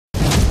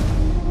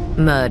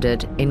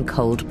Murdered in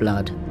cold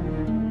blood.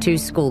 2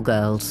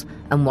 schoolgirls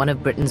and one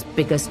of Britain's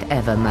biggest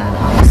ever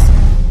manhunts.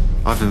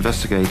 I've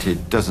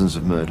investigated dozens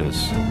of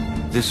murders.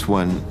 This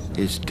one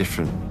is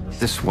different.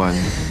 This one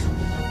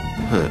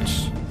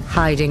hurts.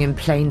 Hiding in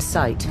plain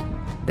sight,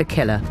 the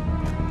killer.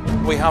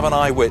 We have an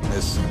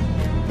eyewitness.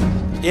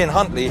 Ian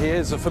Huntley here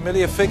is a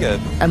familiar figure.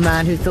 A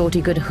man who thought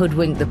he could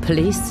hoodwink the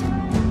police.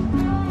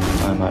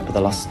 I might be the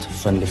last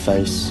friendly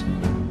face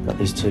that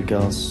these 2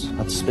 girls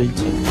had to speak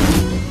to.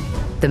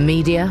 The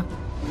media.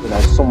 You know,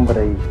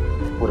 somebody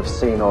would have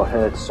seen or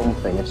heard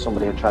something if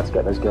somebody had tried to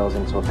get those girls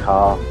into a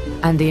car.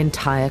 And the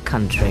entire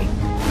country.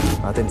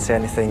 I didn't see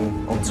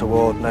anything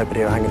untoward,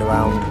 nobody hanging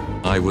around.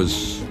 I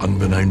was,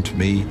 unbeknown to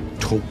me,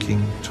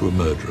 talking to a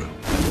murderer.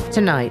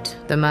 Tonight,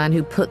 the man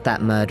who put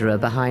that murderer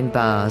behind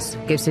bars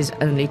gives his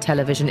only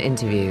television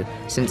interview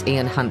since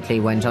Ian Huntley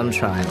went on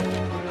trial.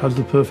 Has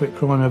the perfect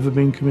crime ever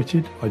been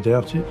committed? I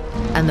doubt it.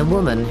 And the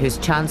woman whose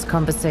chance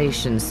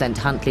conversation sent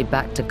Huntley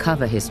back to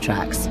cover his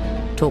tracks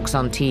talks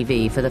on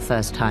TV for the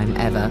first time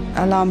ever.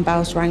 Alarm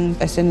bells rang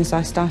as soon as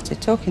I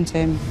started talking to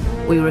him.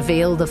 We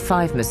reveal the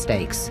 5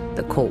 mistakes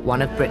that caught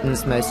one of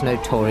Britain's most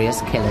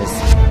notorious killers. Do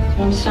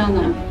you understand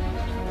that?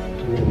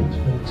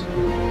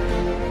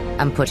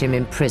 And put him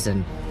in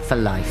prison for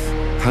life.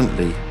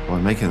 Huntley, by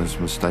making those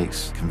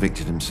mistakes,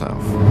 convicted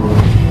himself.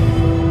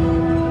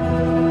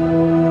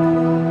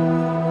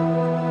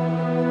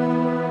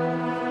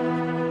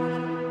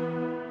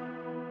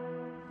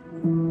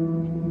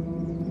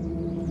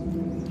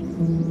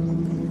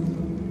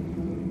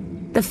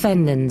 The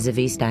Fenlands of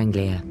East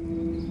Anglia.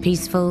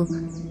 Peaceful,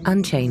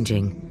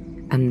 unchanging,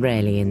 and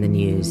rarely in the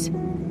news.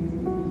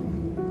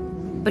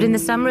 But in the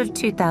summer of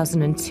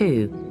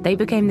 2002, they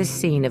became the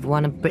scene of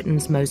one of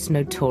Britain's most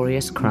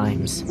notorious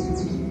crimes.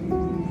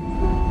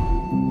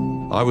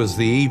 I was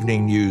the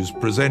evening news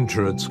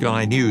presenter at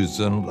Sky News,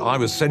 and I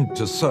was sent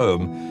to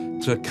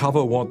Soham to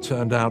cover what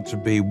turned out to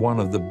be one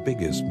of the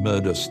biggest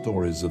murder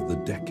stories of the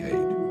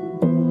decade.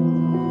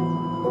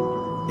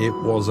 It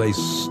was a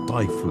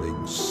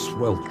stifling,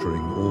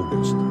 sweltering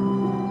August,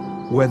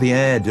 where the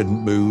air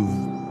didn't move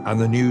and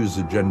the news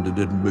agenda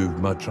didn't move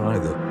much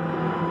either.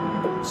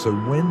 So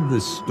when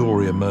this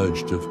story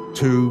emerged of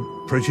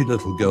 2 pretty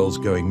little girls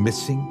going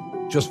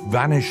missing, just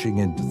vanishing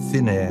into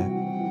thin air,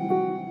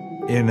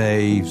 in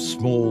a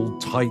small,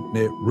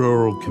 tight-knit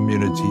rural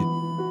community,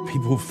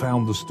 people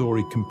found the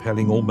story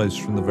compelling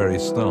almost from the very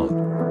start.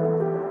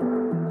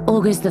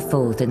 August the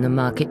 4th in the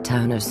market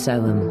town of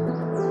Soham.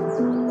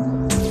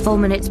 4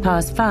 minutes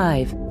past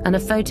 5, and a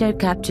photo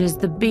captures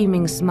the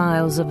beaming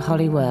smiles of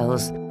Holly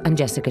Wells and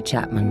Jessica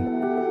Chapman.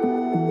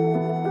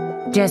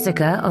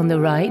 Jessica, on the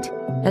right,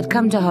 had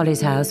come to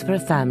Holly's house for a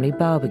family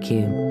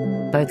barbecue.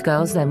 Both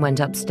girls then went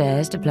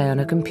upstairs to play on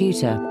a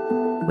computer.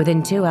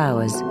 Within 2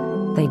 hours,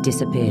 they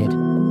disappeared.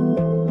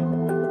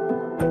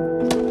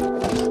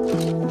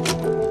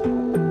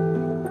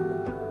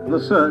 The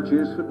search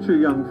is for 2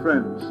 young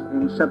friends,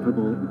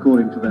 inseparable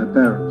according to their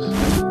parents.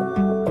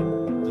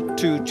 The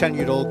 2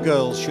 10-year-old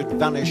girls should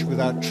vanish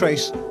without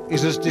trace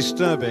is as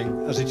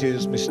disturbing as it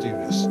is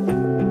mysterious.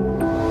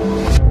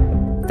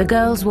 The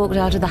girls walked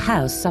out of the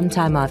house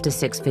sometime after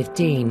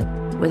 6:15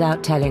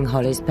 without telling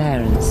Holly's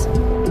parents.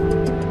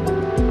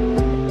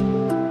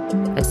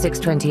 At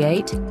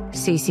 6:28,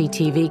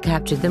 CCTV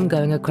captured them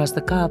going across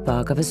the car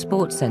park of a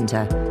sports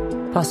centre,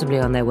 possibly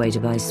on their way to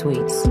buy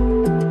sweets.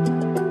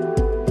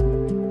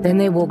 Then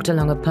they walked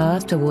along a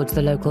path towards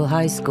the local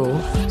high school,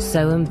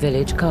 Soham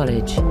Village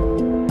College.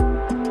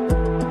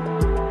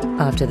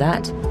 After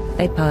that,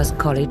 they passed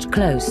College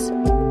Close.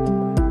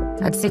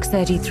 At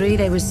 6:33,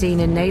 they were seen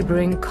in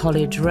neighbouring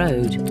College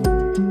Road,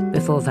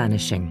 before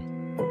vanishing.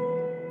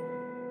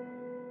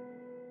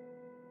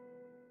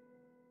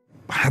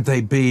 Had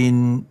they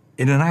been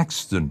in an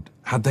accident?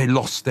 Had they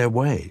lost their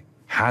way?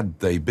 Had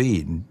they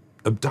been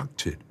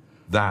abducted?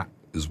 That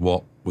is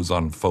what was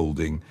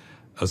unfolding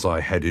as I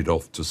headed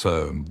off to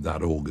Soham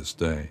that August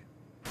day.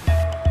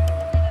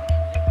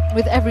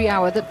 With every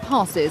hour that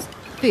passes,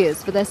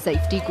 fears for their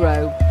safety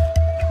grow.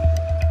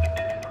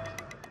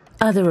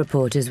 Other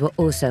reporters were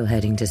also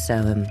heading to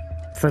Soham,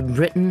 from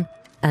Britain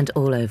and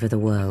all over the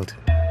world.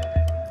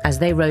 As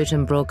they wrote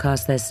and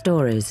broadcast their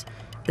stories,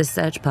 the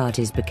search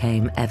parties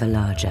became ever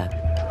larger.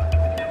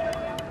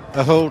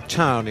 A whole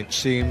town, it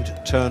seemed,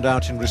 turned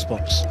out in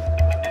response.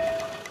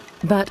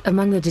 But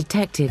among the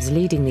detectives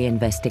leading the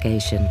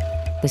investigation,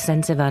 the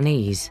sense of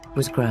unease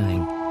was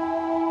growing.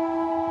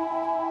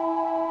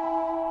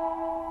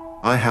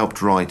 I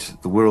helped write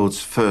the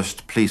world's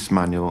first police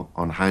manual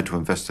on how to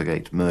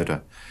investigate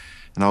murder,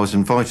 and I was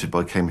invited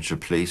by Cambridgeshire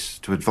Police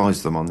to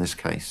advise them on this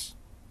case.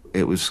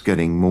 It was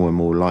getting more and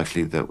more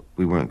likely that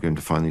we weren't going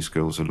to find these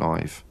girls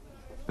alive.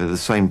 But at the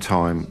same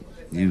time,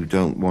 you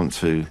don't want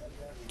to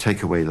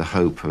take away the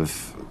hope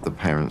of the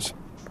parents.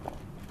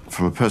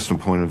 From a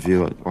personal point of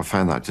view, I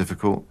found that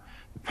difficult.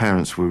 The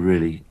parents were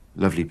really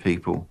lovely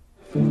people.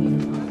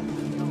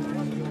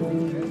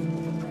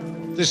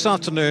 This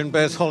afternoon,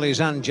 both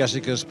Holly's and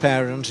Jessica's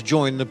parents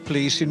joined the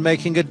police in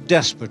making a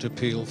desperate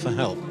appeal for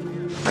help.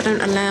 I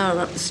don't allow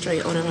her up the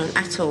street on her own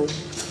at all.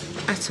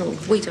 At all.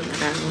 We don't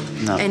allow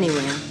her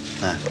anywhere.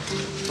 No.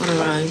 On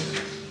her own.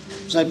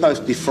 So they'd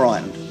both be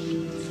frightened.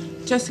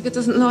 Jessica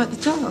doesn't like the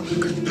dark.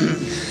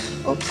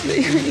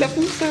 Obviously, we love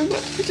them so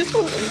much. We just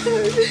want them to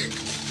know.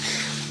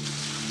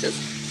 Just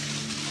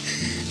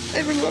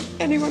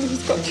anyone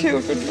who's got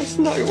children must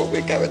know what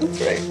we're going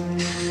through.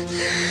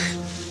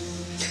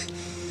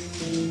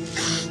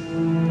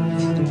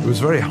 It was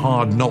very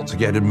hard not to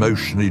get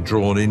emotionally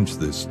drawn into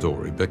this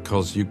story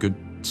because you could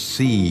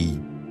see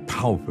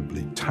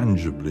palpably,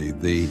 tangibly,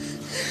 the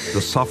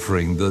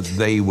suffering that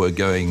they were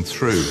going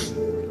through.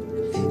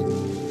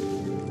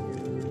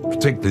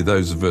 Particularly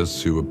those of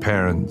us who were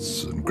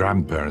parents and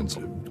grandparents.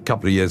 A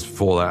couple of years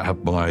before that, I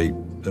had my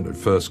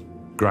first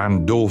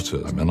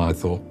granddaughter, and I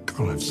thought,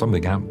 God, if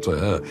something happened to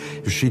her,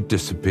 if she'd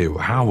disappear,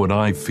 how would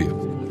I feel?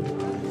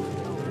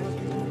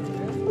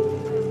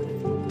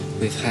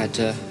 We've had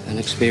an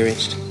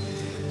experienced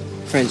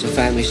friends and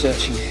family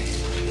searching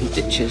in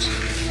ditches,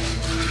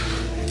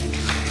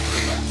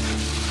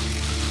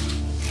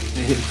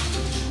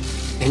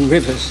 in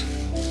rivers,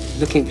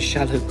 looking for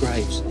shallow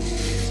graves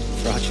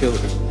for our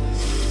children.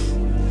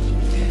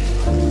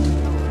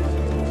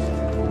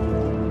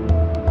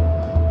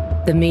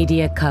 The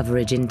media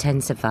coverage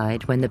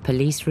intensified when the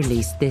police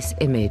released this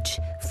image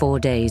 4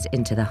 days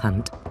into the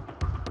hunt.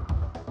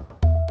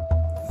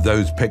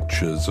 Those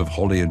pictures of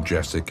Holly and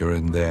Jessica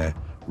in their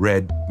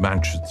red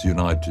Manchester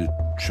United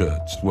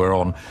shirts were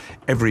on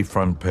every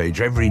front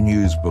page, every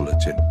news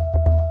bulletin.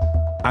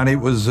 And it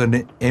was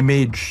an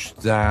image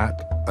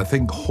that I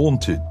think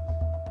haunted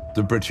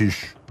the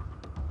British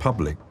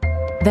public.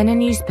 Then a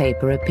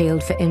newspaper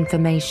appealed for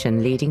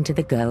information leading to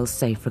the girls'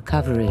 safe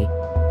recovery.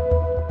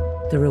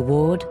 The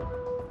reward,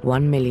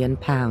 £1 million.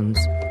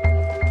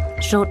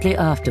 Shortly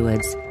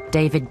afterwards,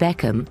 David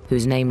Beckham,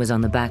 whose name was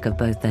on the back of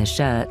both their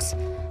shirts,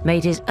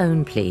 made his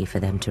own plea for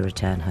them to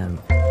return home.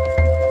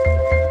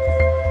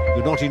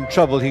 You're not in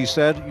trouble, he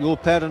said. Your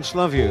parents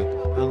love you,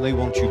 and they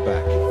want you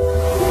back.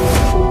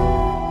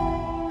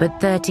 But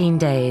 13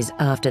 days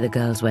after the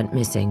girls went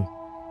missing,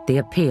 the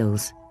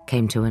appeals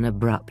came to an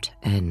abrupt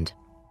end.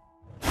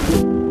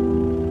 It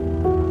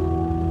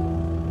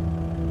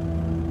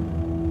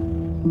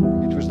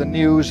was the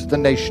news the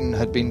nation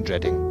had been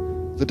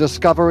dreading. The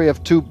discovery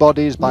of 2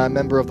 bodies by a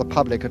member of the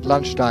public at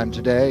lunchtime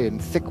today in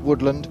thick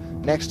woodland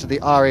next to the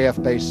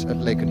RAF base at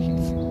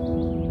Lakenheath.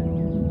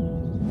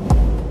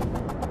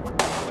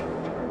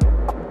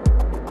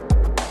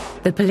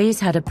 The police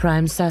had a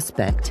prime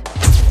suspect,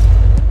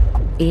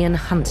 Ian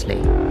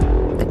Huntley,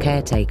 the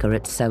caretaker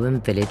at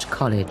Soham Village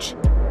College.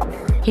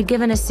 He'd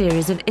given a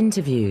series of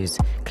interviews,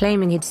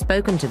 claiming he'd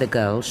spoken to the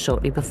girls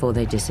shortly before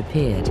they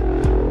disappeared.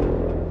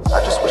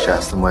 I just wish I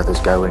asked them where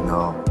they're going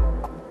or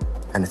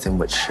anything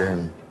which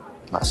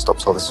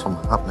stops all this from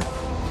happening.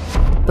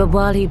 But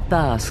while he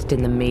basked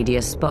in the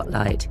media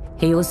spotlight,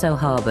 he also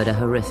harboured a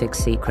horrific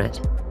secret.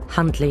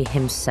 Huntley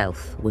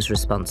himself was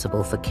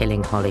responsible for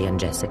killing Holly and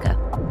Jessica,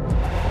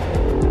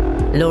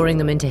 luring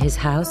them into his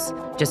house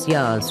just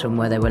yards from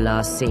where they were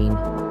last seen,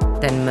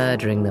 then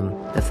murdering them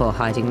before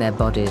hiding their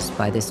bodies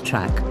by this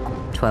track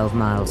 12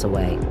 miles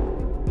away.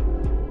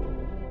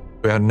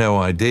 We had no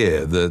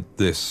idea that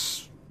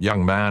this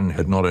young man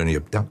had not only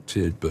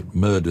abducted but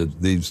murdered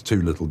these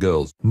 2 little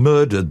girls.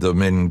 Murdered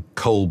them in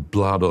cold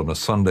blood on a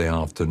Sunday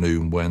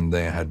afternoon when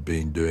they had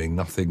been doing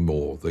nothing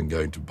more than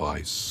going to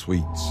buy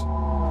sweets.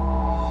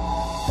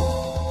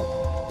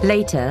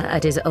 Later,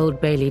 at his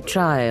Old Bailey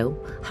trial,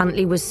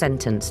 Huntley was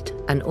sentenced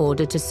and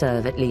ordered to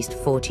serve at least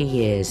 40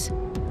 years.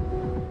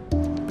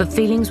 But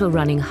feelings were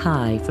running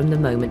high from the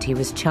moment he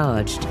was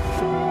charged.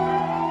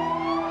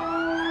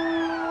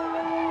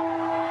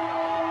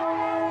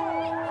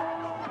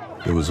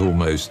 There was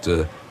almost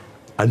a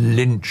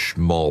lynch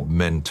mob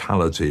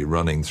mentality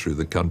running through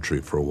the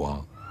country for a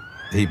while.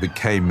 He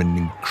became an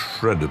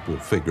incredible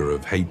figure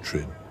of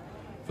hatred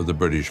for the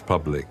British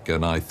public,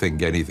 and I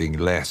think anything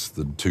less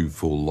than 2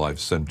 full life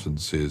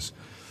sentences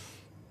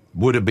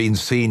would have been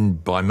seen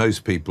by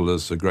most people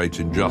as a great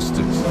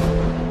injustice.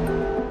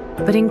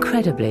 But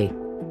incredibly,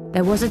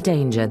 there was a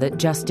danger that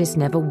justice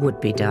never would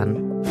be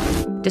done.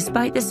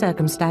 Despite the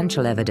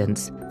circumstantial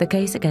evidence, the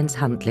case against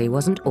Huntley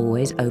wasn't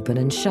always open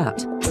and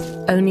shut.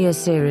 Only a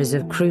series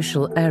of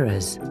crucial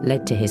errors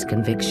led to his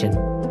conviction.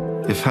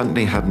 If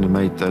Huntley hadn't have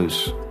made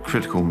those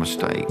critical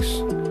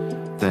mistakes,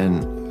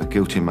 then a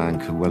guilty man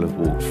could well have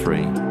walked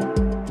free.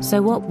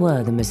 So what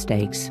were the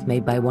mistakes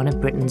made by one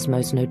of Britain's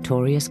most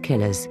notorious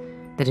killers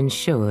that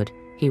ensured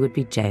he would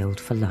be jailed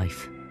for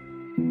life?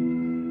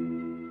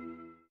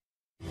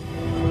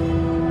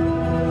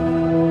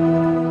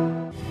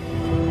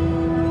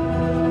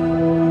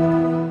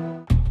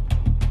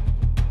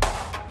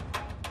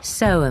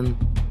 Soham,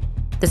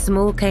 the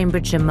small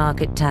Cambridgeshire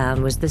market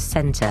town, was the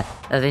centre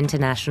of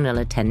international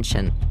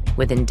attention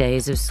within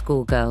days of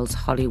schoolgirls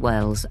Holly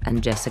Wells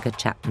and Jessica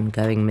Chapman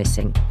going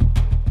missing.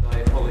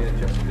 Holly and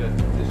Jessica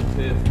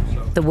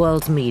disappeared. The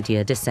world's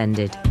media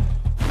descended.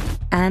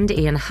 And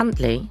Ian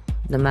Huntley,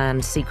 the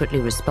man secretly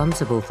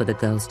responsible for the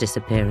girls'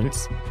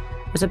 disappearance,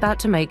 was about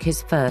to make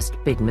his first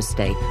big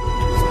mistake.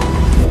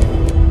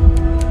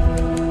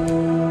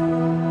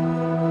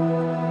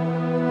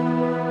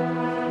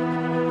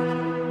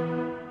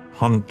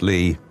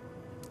 Huntley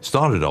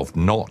started off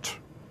not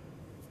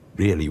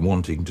really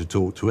wanting to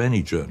talk to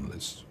any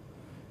journalists.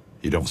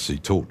 He'd obviously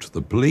talked to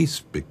the police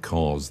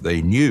because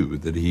they knew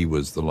that he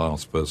was the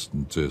last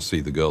person to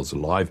see the girls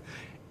alive,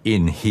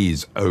 in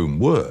his own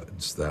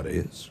words, that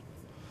is.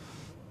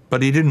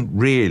 But he didn't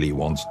really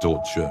want to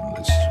talk to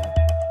journalists.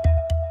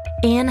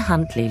 Ian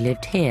Huntley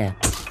lived here,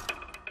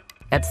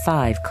 at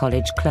 5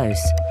 College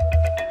Close,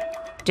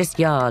 just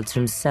yards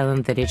from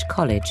Soham Village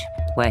College,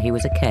 where he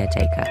was a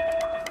caretaker.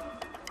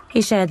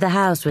 He shared the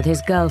house with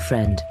his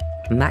girlfriend,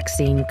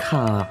 Maxine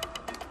Carr.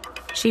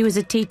 She was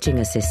a teaching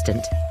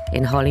assistant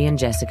in Holly and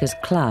Jessica's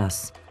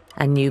class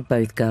and knew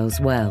both girls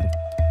well.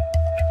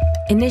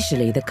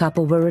 Initially, the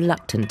couple were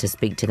reluctant to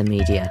speak to the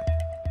media,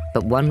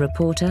 but one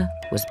reporter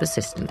was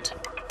persistent.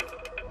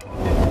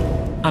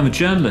 I'm a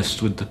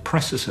journalist with the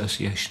Press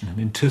Association, and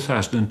in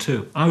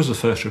 2002, I was the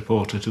first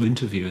reporter to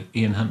interview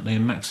Ian Huntley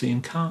and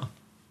Maxine Carr.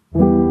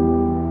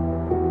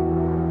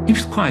 He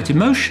was quite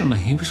emotional,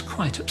 he was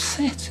quite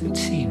upset, it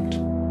seemed.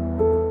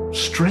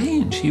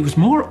 Strange, he was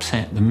more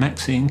upset than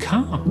Maxine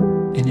Carr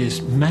in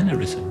his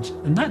mannerisms,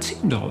 and that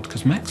seemed odd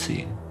because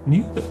Maxine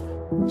knew it.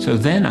 So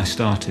then I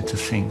started to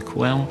think,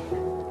 well,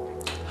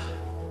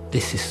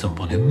 this is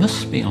someone who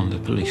must be on the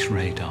police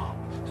radar.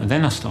 And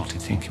then I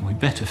started thinking, we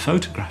better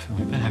photograph him,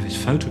 we better have his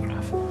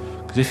photograph,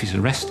 because if he's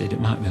arrested,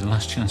 it might be the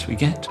last chance we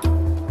get.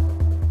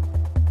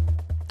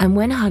 And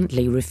when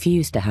Huntley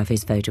refused to have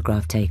his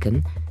photograph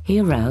taken, he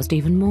aroused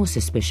even more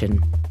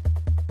suspicion.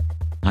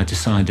 I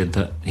decided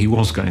that he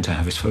was going to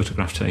have his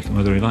photograph taken,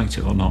 whether he liked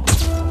it or not.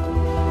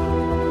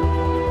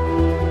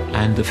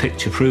 And the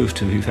picture proved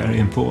to be very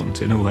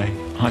important in a way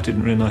I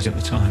didn't realise at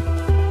the time.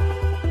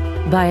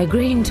 By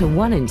agreeing to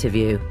one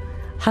interview,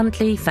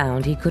 Huntley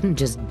found he couldn't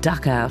just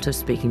duck out of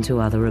speaking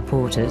to other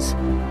reporters.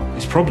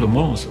 His problem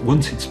was,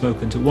 once he'd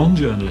spoken to one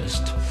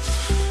journalist,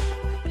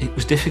 it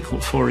was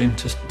difficult for him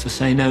to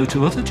say no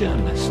to other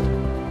journalists.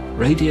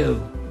 Radio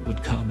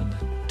would come and the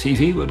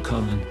TV would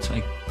come and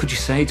say, could you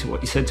say to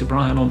what you said to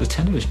Brian on the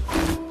television?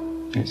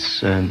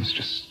 It's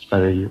just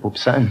very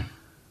upsetting,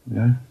 you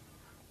know,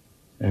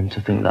 and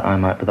to think that I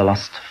might be the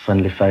last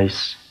friendly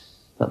face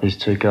that these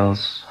 2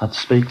 girls had to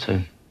speak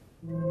to.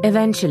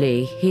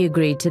 Eventually, he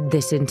agreed to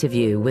this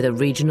interview with a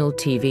regional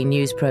TV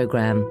news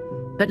programme,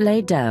 but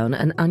laid down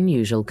an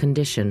unusual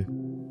condition.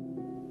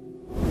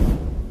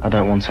 I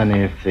don't want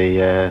any of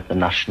the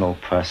national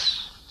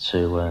press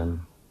to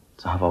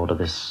have hold of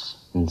this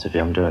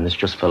interview. I'm doing this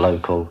just for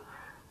local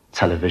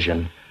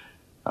television,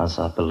 as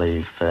I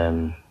believe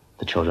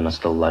the children are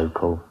still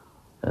local,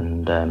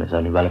 and it's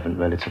only relevant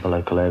really to the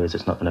local areas.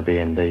 It's not going to be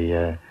in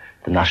the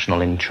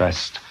national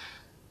interest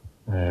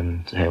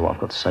to hear what I've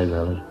got to say,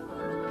 really.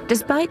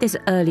 Despite this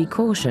early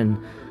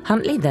caution,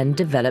 Huntley then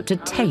developed a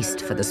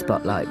taste for the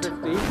spotlight.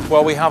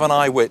 Well, we have an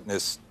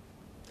eyewitness.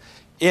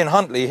 Ian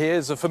Huntley here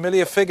is a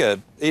familiar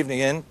figure. Evening,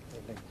 Ian.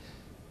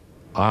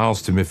 I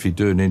asked him if he'd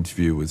do an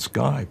interview with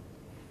Sky,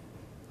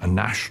 a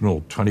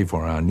national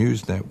 24-hour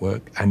news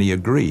network, and he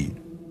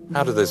agreed.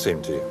 How did they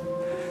seem to you?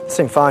 It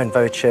seemed fine,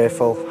 very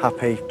cheerful,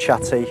 happy,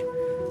 chatty.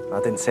 I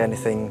didn't see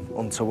anything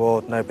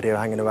untoward, nobody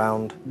hanging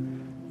around.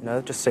 You know,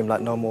 it just seemed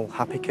like normal,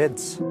 happy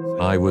kids.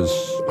 I was,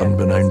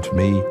 unbeknown to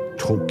me,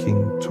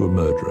 talking to a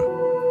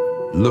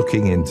murderer,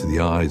 looking into the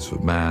eyes of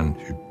a man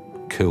who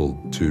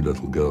killed 2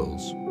 little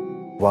girls.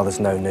 While there's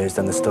no news,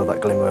 then there's still that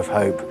glimmer of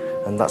hope,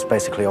 and that's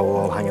basically all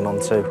we're all hanging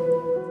on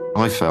to.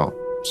 I felt,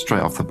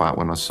 straight off the bat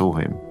when I saw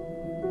him,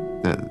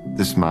 that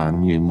this man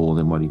knew more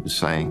than what he was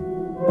saying,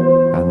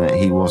 and that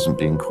he wasn't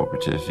being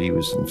cooperative, he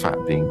was in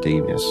fact being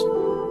devious,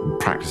 and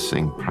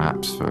practicing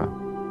perhaps for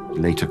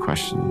later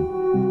questioning.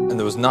 And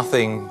there was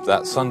nothing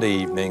that Sunday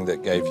evening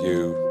that gave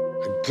you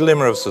a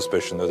glimmer of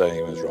suspicion that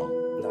anything was wrong?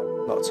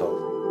 No, not at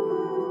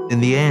all. In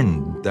the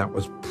end, that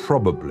was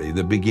probably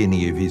the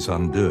beginning of his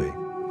undoing.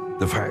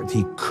 The fact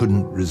he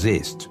couldn't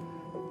resist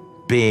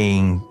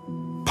being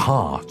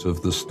part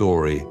of the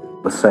story.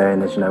 The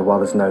saying is, you know, while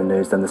there's no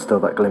news, then there's still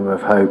that glimmer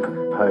of hope,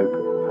 hope,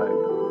 hope,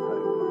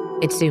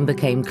 hope. It soon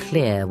became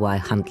clear why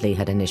Huntley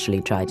had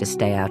initially tried to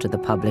stay out of the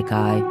public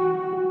eye.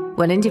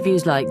 When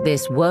interviews like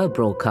this were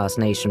broadcast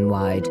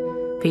nationwide,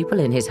 people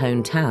in his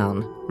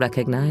hometown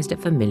recognised a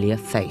familiar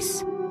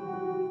face.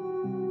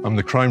 I'm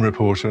the crime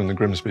reporter in the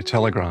Grimsby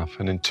Telegraph,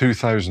 and in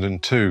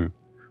 2002,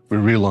 we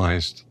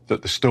realised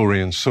that the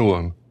story in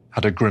Soham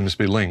had a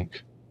Grimsby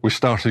link. We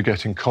started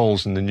getting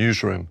calls in the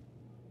newsroom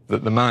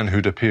that the man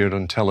who'd appeared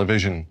on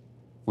television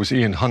was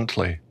Ian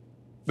Huntley.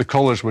 The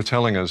callers were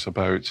telling us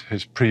about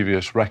his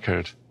previous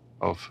record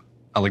of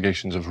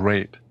allegations of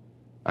rape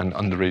and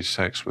underage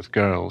sex with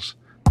girls.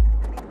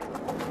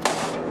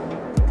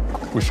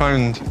 We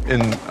found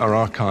in our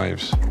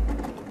archives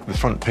the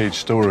front page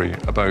story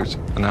about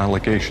an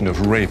allegation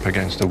of rape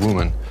against a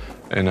woman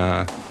in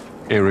an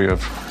area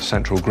of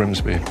central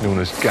Grimsby known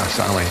as Gas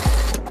Alley.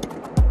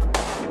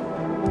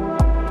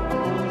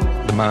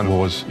 The man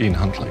was Ian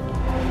Huntley.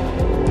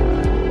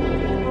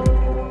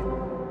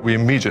 We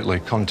immediately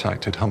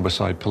contacted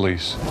Humberside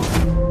Police.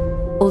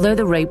 Although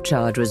the rape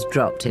charge was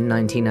dropped in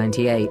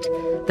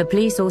 1998, the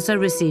police also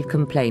received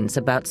complaints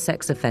about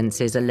sex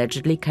offences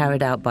allegedly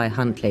carried out by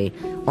Huntley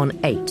on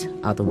 8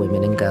 other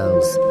women and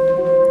girls.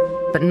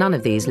 But none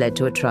of these led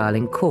to a trial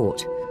in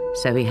court,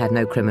 so he had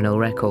no criminal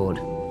record.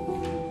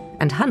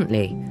 And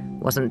Huntley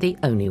wasn't the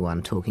only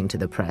one talking to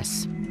the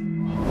press.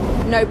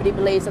 Nobody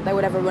believes that they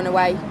would ever run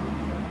away.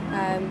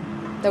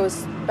 They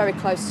was very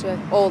close to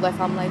all their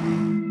family.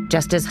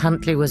 Just as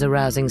Huntley was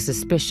arousing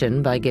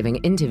suspicion by giving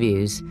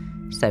interviews,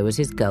 so was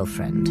his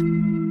girlfriend.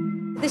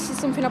 This is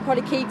something I'll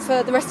probably keep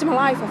for the rest of my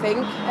life, I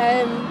think.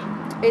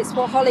 It's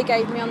what Holly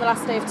gave me on the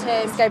last day of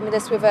term. She gave me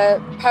this with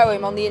a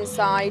poem on the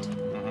inside,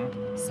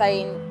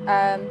 saying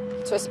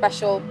to a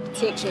special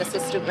teaching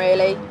assistant,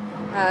 really,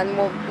 and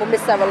we'll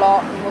miss her a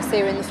lot and we'll see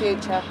her in the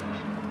future.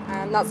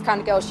 And that's the kind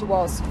of girl she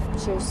was.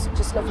 She was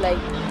just lovely,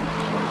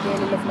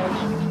 really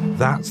lovely.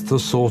 That's the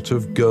sort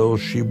of girl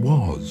she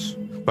was.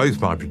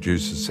 Both my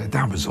producers said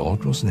that was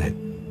odd, wasn't it?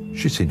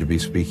 She seemed to be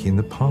speaking in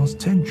the past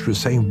tense. She was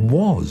saying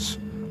was,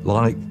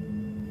 like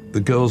the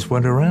girls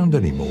weren't around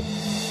anymore.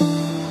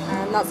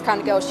 And that's the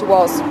kind of girl she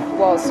was.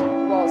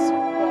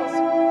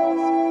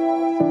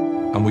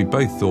 And we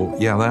both thought,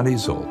 yeah, that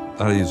is odd.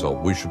 That is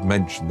odd. We should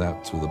mention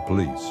that to the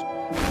police.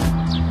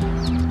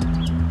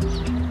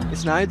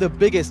 It's now the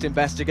biggest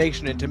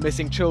investigation into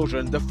missing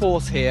children the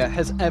force here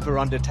has ever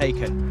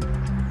undertaken.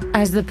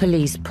 As the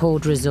police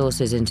poured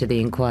resources into the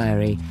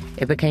inquiry,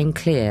 it became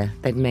clear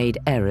they'd made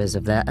errors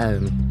of their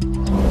own.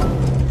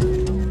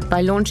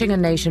 By launching a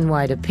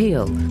nationwide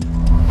appeal,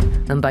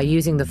 and by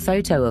using the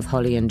photo of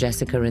Holly and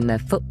Jessica in their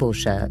football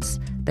shirts,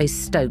 they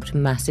stoked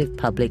massive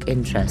public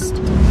interest.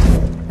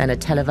 Then a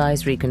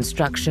televised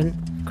reconstruction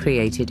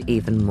created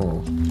even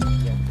more.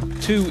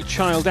 2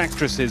 child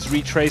actresses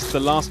retraced the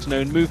last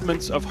known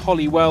movements of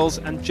Holly Wells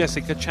and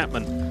Jessica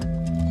Chapman.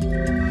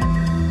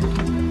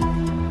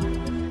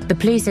 The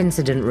police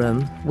incident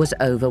room was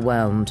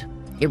overwhelmed.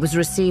 It was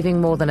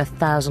receiving more than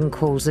 1,000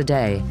 calls a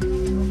day.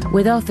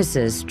 With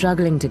officers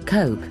struggling to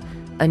cope,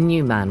 a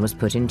new man was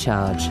put in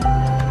charge.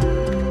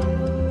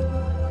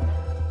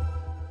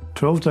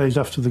 12 days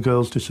after the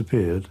girls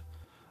disappeared,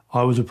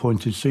 I was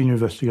appointed Senior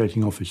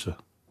Investigating Officer.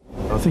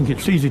 I think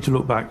it's easy to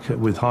look back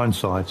with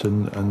hindsight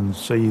and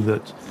see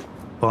that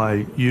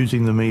by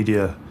using the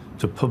media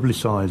to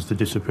publicise the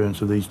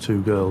disappearance of these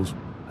 2 girls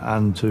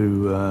and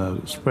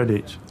to spread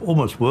it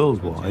almost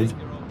worldwide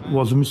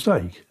was a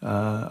mistake.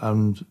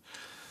 And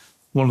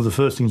one of the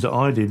first things that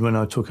I did when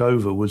I took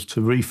over was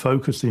to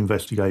refocus the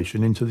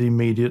investigation into the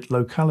immediate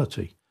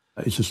locality.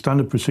 It's a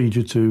standard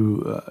procedure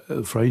to,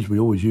 a phrase we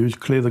always use,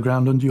 clear the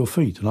ground under your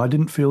feet, and I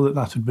didn't feel that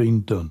that had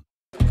been done.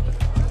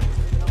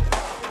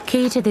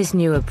 Key to this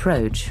new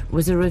approach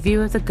was a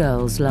review of the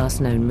girls'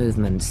 last known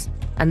movements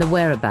and the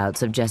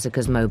whereabouts of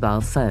Jessica's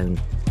mobile phone,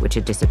 which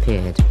had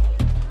disappeared.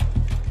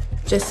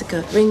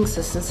 Jessica rings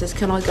us and says,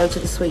 "Can I go to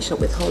the sweet shop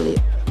with Holly?"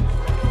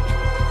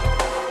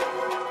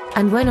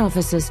 And when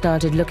officers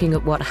started looking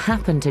at what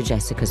happened to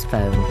Jessica's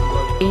phone,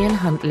 Ian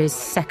Huntley's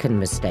second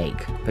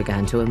mistake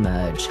began to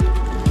emerge.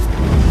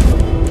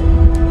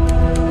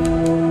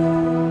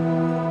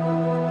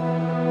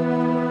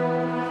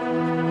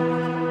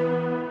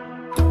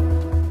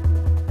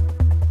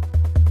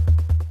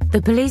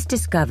 The police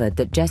discovered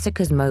that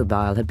Jessica's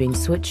mobile had been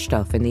switched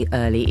off in the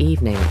early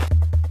evening,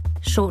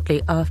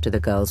 shortly after the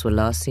girls were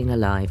last seen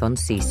alive on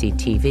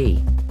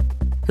CCTV.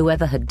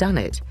 Whoever had done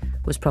it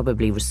was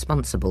probably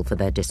responsible for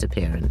their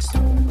disappearance.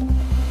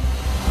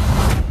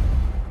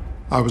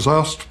 I was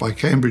asked by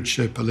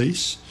Cambridgeshire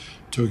Police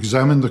to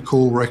examine the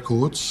call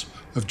records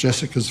of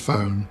Jessica's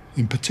phone,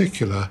 in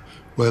particular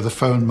where the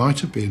phone might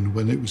have been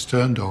when it was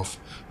turned off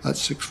at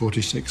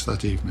 6:46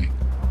 that evening.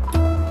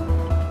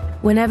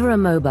 Whenever a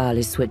mobile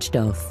is switched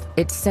off,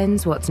 it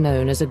sends what's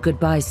known as a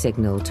goodbye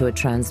signal to a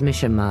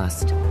transmission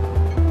mast.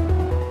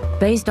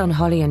 Based on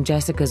Holly and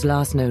Jessica's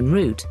last known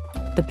route,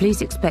 the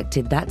police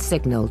expected that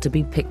signal to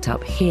be picked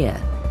up here,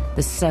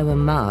 the Soham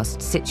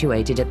mast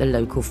situated at the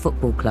local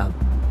football club.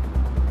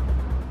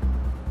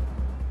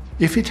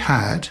 If it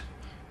had,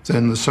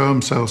 then the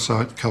Soham cell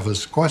site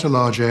covers quite a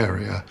large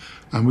area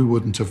and we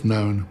wouldn't have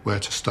known where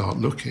to start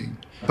looking.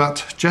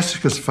 But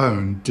Jessica's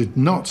phone did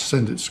not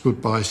send its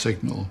goodbye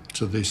signal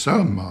to the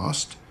Soham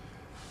mast.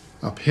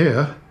 Up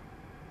here,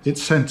 it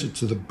sent it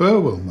to the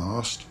Burwell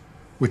mast,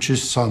 which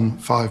is some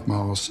 5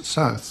 miles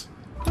south.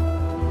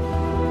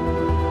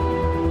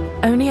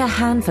 Only a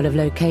handful of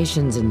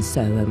locations in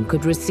Soham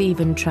could receive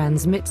and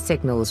transmit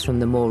signals from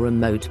the more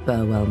remote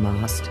Burwell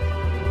mast.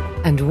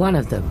 And one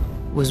of them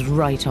was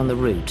right on the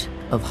route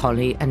of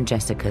Holly and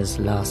Jessica's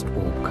last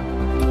walk.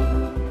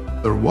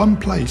 The one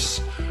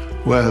place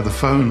where the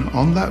phone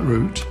on that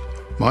route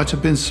might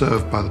have been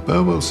served by the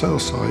Burwell cell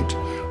site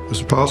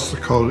was past the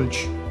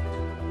college,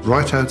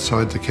 right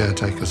outside the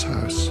caretaker's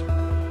house.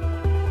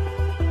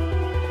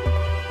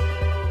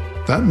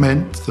 That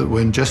meant that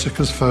when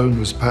Jessica's phone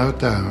was powered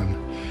down,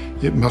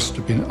 it must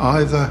have been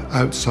either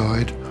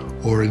outside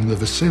or in the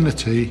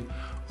vicinity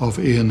of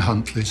Ian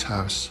Huntley's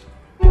house.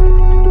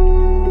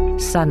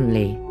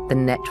 Suddenly, the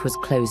net was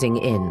closing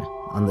in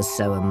on the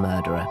Soham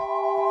murderer.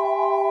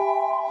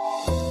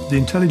 The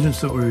intelligence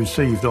that we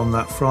received on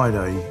that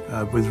Friday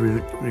with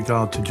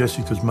regard to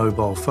Jessica's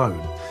mobile phone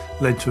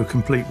led to a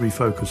complete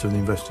refocus of the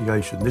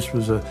investigation. This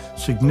was a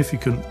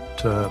significant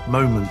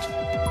moment.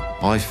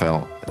 I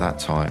felt at that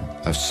time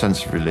a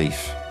sense of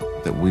relief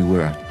that we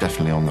were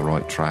definitely on the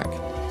right track.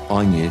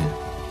 I knew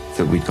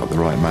that we'd got the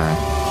right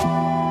man.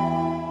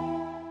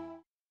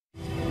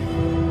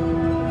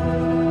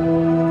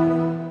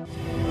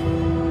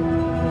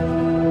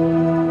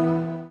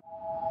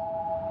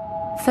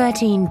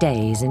 13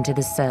 days into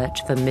the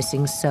search for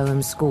missing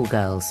Soham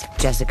schoolgirls,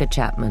 Jessica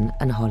Chapman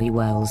and Holly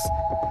Wells,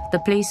 the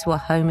police were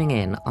homing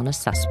in on a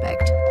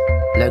suspect,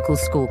 local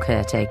school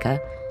caretaker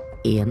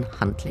Ian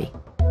Huntley.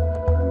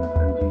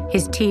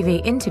 His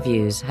TV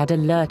interviews had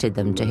alerted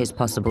them to his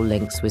possible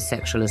links with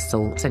sexual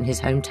assaults in his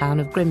hometown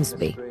of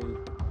Grimsby.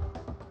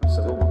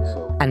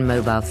 And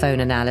mobile phone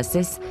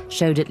analysis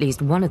showed at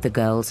least one of the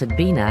girls had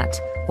been at,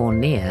 or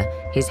near,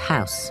 his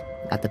house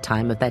at the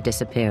time of their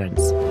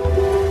disappearance.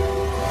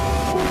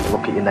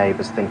 Look at your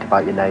neighbours, think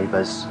about your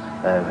neighbours,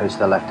 who's to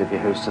the left of you,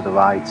 who's to the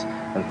right,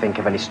 and think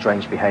of any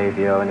strange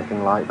behaviour or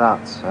anything like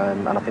that.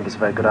 And I think it's a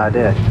very good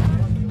idea.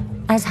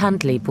 As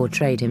Huntley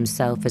portrayed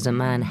himself as a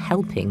man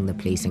helping the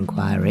police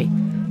inquiry,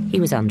 he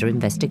was under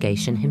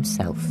investigation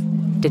himself.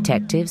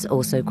 Detectives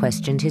also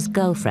questioned his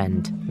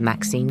girlfriend,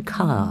 Maxine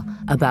Carr,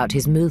 about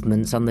his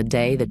movements on the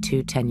day the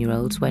two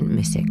 10-year-olds went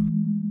missing.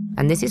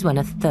 And this is when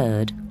a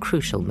third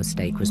crucial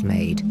mistake was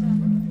made,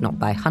 not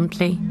by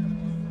Huntley,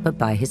 but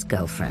by his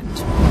girlfriend.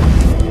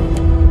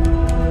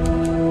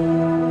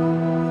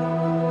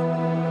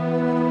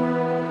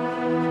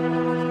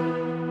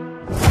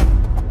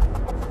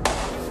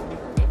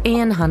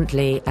 Ian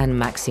Huntley and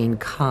Maxine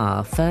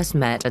Carr first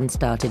met and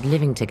started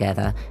living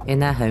together in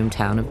their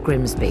hometown of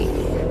Grimsby.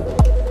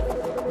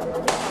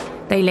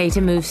 They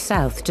later moved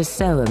south to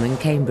Soham in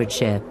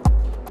Cambridgeshire,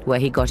 where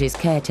he got his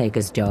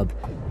caretaker's job,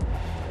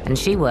 and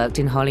she worked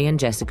in Holly and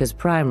Jessica's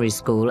primary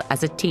school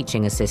as a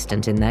teaching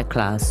assistant in their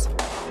class.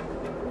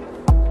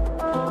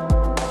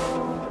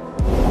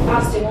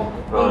 Asked him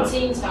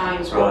 18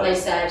 times what they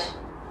said.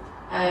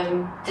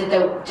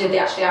 Did they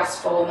actually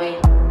ask for me?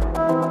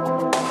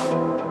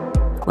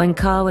 When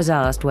Carr was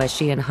asked where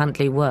she and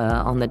Huntley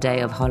were on the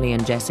day of Holly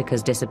and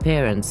Jessica's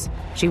disappearance,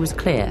 she was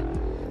clear.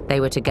 They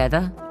were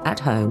together at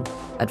home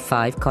at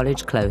 5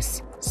 College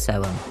Close,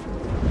 Soham.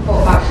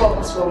 About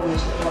 4:15 we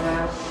took one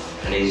out.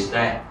 And is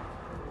that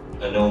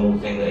a normal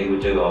thing that he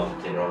would do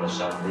after dinner on a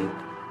Sunday?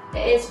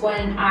 It is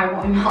when I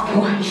want him out the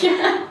way.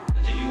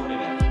 Did you want him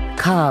out?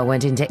 Carr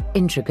went into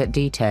intricate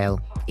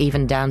detail,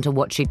 even down to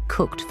what she'd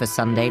cooked for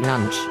Sunday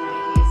lunch.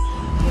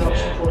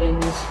 Yorkshire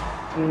puddings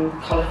and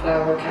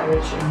cauliflower,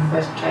 cabbage and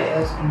roast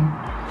potatoes and...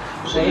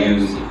 So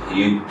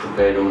you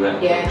prepared all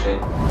that? Yeah.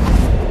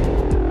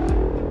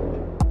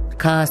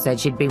 Carr said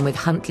she'd been with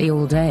Huntley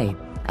all day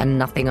and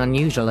nothing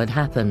unusual had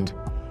happened.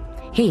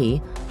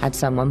 He had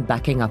someone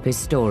backing up his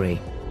story,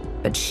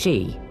 but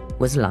she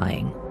was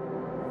lying.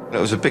 It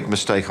was a big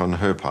mistake on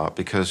her part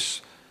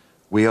because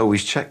we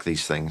always check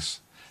these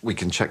things. We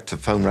can check the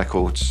phone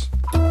records.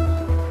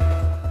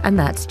 And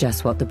that's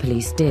just what the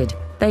police did.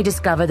 They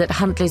discovered that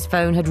Huntley's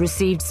phone had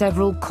received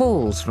several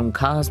calls from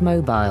Carr's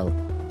mobile,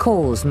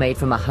 calls made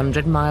from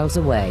 100 miles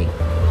away.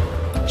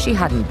 She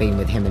hadn't been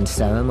with him in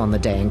Soham on the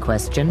day in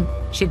question.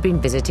 She'd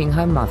been visiting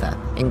her mother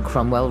in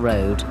Cromwell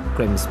Road,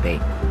 Grimsby.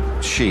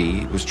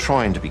 She was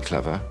trying to be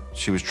clever.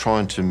 She was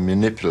trying to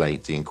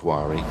manipulate the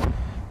inquiry,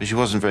 but she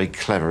wasn't very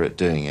clever at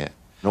doing it.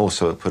 And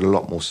also it put a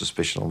lot more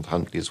suspicion on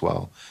Huntley as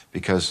well,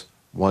 because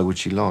why would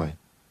she lie?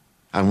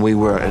 And we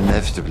were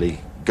inevitably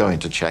going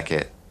to check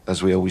it,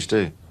 as we always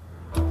do.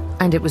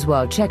 And it was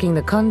while checking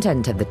the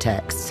content of the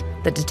texts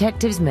that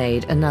detectives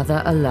made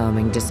another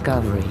alarming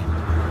discovery.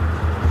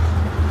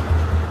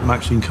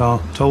 Maxine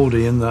Carr told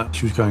Ian that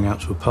she was going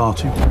out to a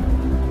party.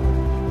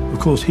 Of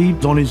course,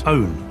 he'd on his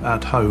own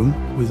at home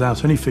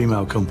without any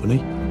female company,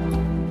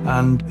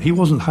 and he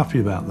wasn't happy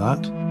about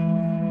that.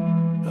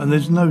 And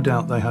there's no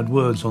doubt they had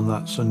words on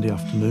that Sunday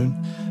afternoon,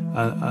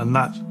 and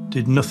that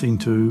did nothing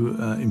to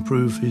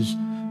improve his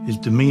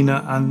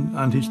demeanour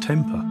and his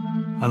temper.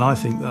 And I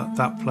think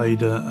that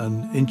played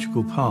an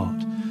integral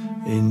part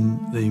in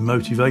the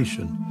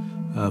motivation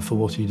for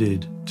what he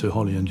did to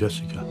Holly and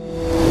Jessica.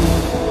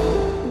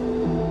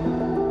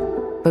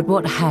 But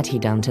what had he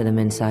done to them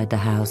inside the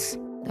house?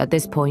 At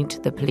this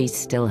point, the police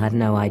still had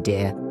no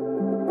idea.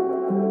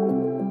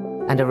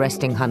 And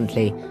arresting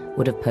Huntley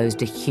would have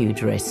posed a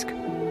huge risk.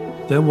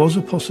 There was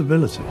a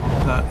possibility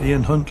that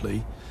Ian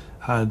Huntley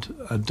had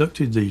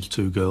abducted these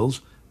two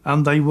girls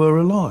and they were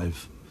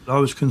alive. I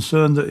was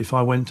concerned that if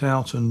I went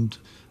out and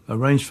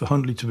arranged for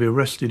Huntley to be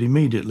arrested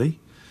immediately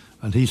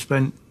and he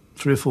spent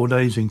 3 or 4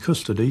 days in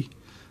custody,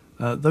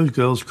 those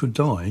girls could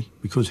die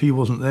because he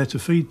wasn't there to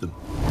feed them.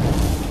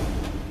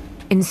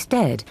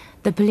 Instead,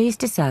 the police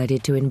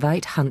decided to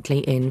invite Huntley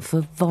in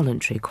for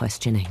voluntary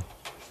questioning.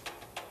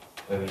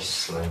 Very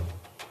slim.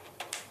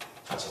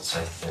 That's what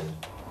I say thin.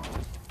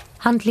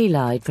 Huntley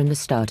lied from the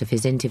start of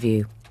his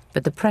interview.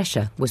 but the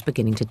pressure was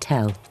beginning to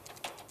tell,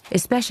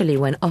 especially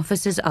when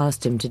officers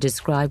asked him to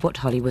describe what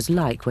Holly was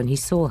like when he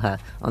saw her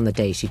on the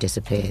day she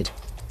disappeared.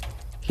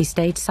 He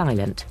stayed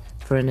silent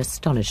for an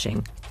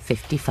astonishing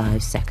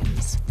 55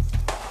 seconds.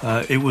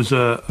 It was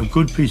a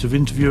good piece of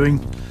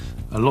interviewing.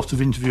 A lot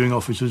of interviewing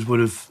officers would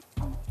have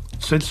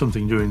said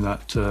something during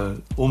that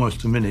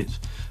almost a minute,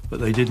 but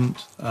they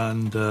didn't,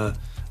 and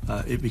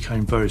it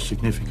became very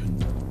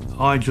significant.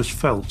 I just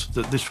felt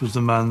that this was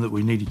the man that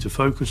we needed to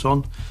focus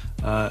on.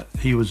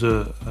 He was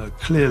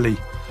clearly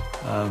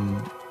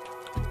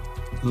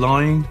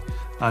lying,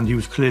 and he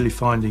was clearly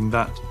finding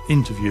that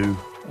interview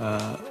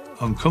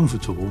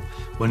uncomfortable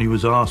when he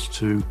was asked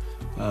to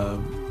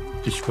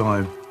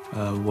describe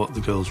what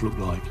the girls looked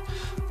like.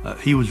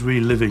 He was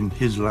reliving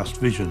his last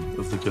vision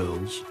of the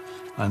girls,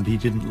 and he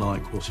didn't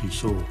like what he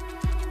saw.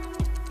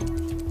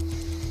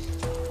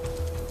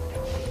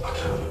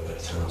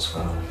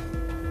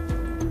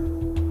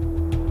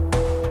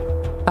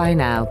 By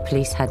now,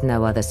 police had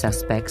no other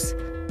suspects,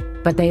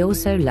 but they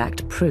also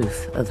lacked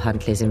proof of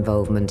Huntley's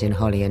involvement in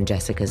Holly and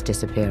Jessica's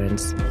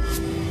disappearance.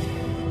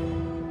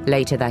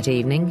 Later that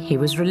evening, he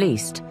was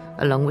released,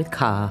 along with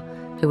Carr,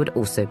 who had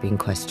also been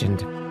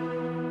questioned.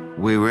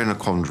 We were in a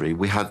quandary.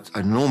 We had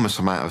an enormous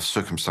amount of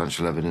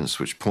circumstantial evidence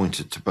which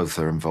pointed to both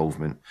their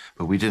involvement,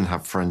 but we didn't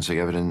have forensic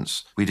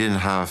evidence. We didn't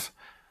have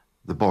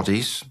the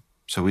bodies,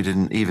 so we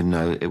didn't even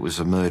know it was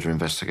a murder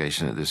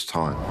investigation at this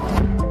time.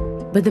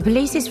 But the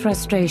police's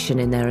frustration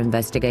in their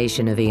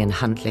investigation of Ian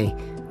Huntley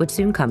would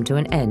soon come to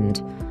an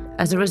end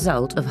as a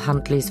result of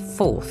Huntley's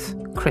fourth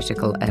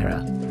critical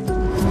error.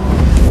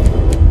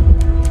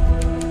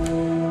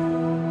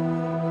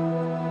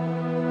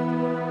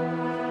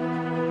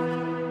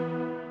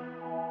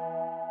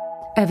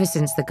 Ever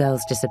since the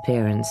girls'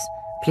 disappearance,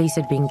 police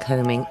had been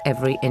combing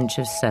every inch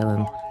of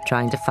Soham,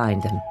 trying to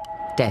find them,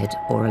 dead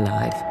or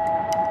alive.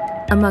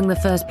 Among the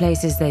first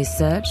places they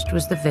searched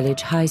was the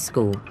village high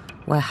school,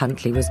 where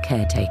Huntley was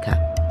caretaker.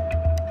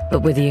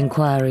 But with the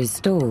inquiries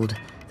stalled,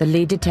 the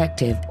lead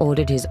detective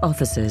ordered his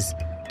officers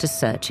to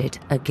search it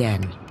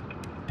again.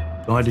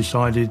 I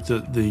decided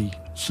that the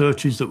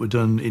searches that were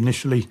done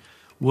initially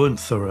weren't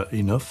thorough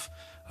enough,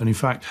 and in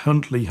fact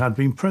Huntley had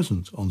been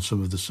present on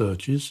some of the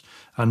searches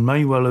and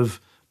may well have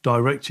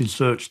directed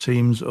search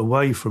teams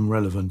away from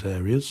relevant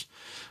areas.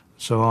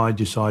 So I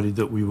decided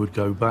that we would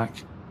go back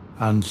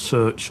and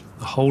search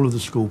the whole of the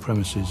school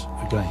premises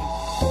again.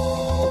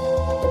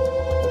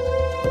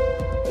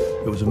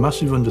 It was a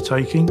massive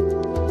undertaking,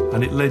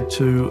 and it led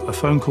to a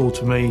phone call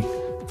to me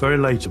very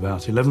late,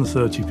 about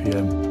 11:30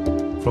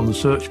 p.m, from the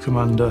search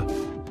commander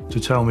to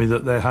tell me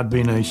that there had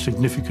been a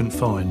significant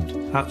find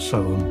at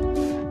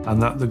Soham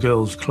and that the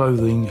girls'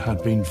 clothing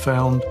had been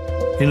found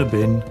in a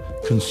bin,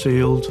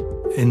 concealed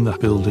in the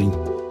building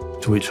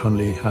to which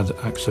Huntley had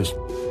access.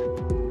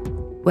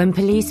 When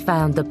police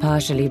found the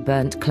partially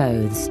burnt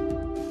clothes,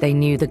 they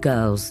knew the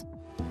girls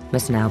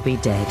must now be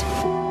dead.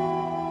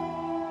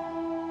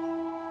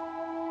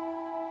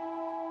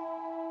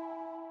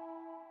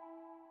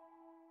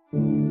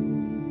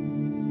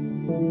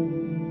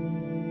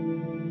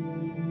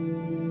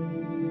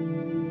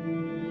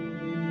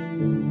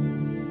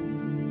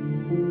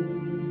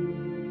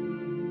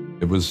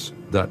 It was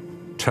that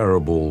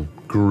terrible,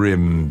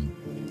 grim,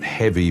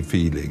 heavy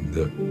feeling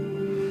that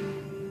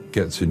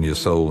gets in your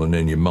soul and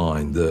in your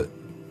mind that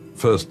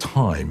first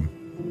time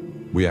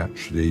we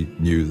actually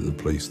knew that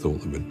the police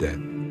thought they were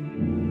dead.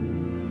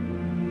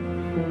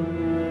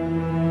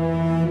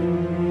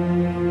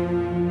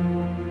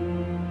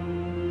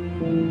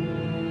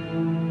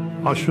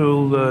 I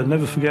shall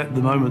never forget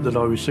the moment that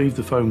I received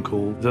the phone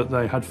call that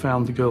they had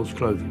found the girls'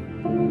 clothing.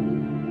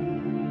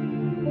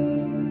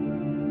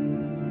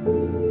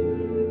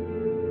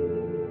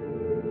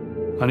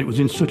 And it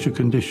was in such a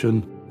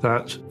condition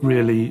that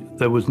really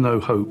there was no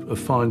hope of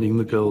finding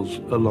the girls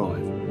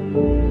alive.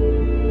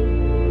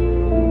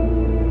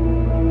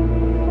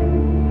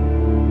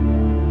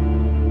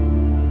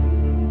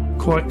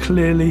 Quite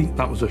clearly,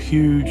 that was a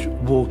huge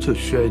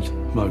watershed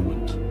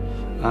moment,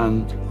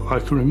 and I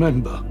can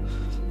remember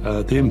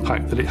the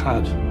impact that it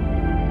had.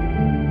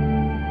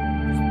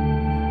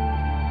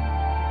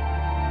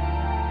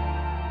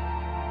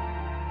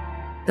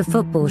 The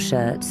football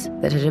shirts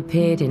that had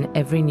appeared in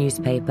every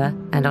newspaper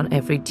and on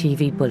every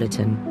TV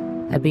bulletin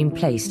had been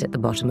placed at the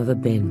bottom of a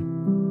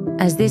bin.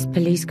 As this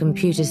police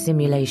computer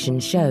simulation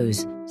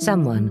shows,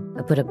 someone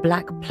had put a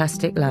black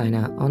plastic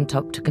liner on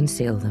top to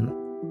conceal them.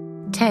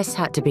 Tests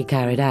had to be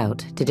carried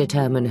out to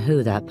determine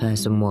who that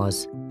person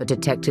was, but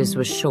detectives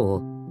were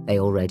sure they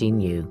already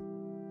knew.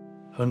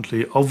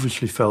 Huntley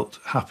obviously felt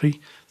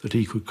happy that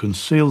he could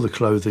conceal the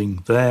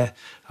clothing there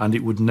and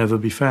it would never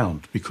be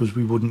found because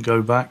we wouldn't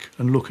go back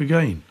and look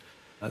again.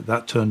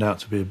 That turned out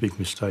to be a big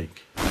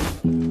mistake.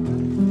 In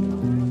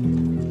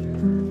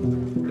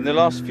the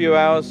last few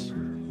hours,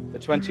 a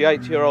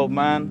 28-year-old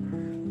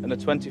man and a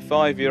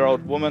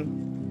 25-year-old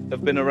woman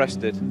have been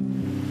arrested.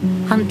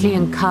 Huntley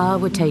and Carr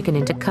were taken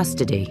into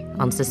custody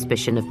on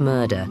suspicion of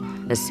murder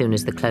as soon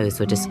as the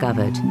clothes were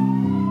discovered.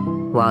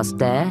 Whilst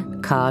there,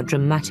 Carr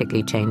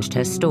dramatically changed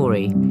her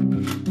story,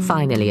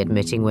 finally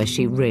admitting where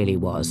she really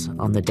was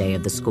on the day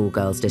of the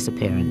schoolgirl's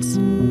disappearance.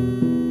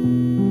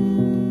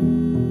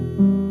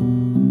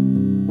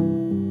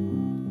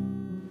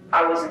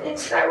 I wasn't in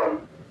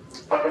Slough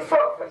on the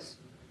 4th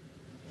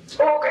of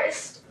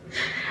August.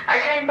 I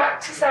came back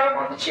to Slough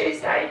on the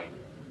Tuesday.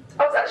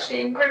 I was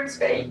actually in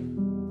Grimsby.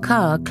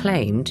 Carr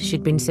claimed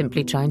she'd been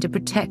simply trying to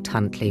protect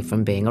Huntley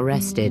from being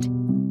arrested.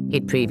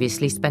 He'd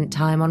previously spent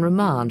time on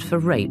remand for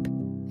rape,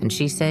 and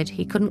she said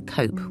he couldn't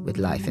cope with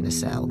life in a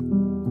cell.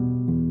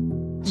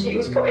 He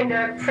was put in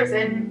a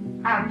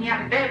prison and he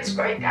had a nervous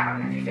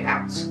breakdown and everything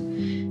else.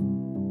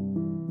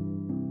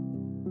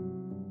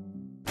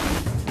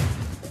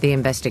 The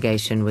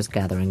investigation was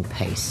gathering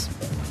pace.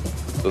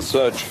 The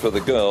search for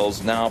the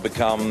girls now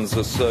becomes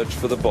a search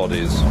for the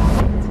bodies.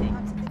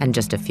 And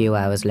just a few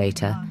hours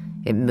later,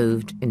 it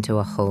moved into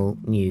a whole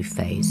new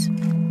phase.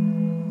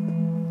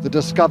 The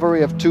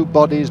discovery of 2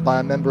 bodies by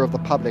a member of the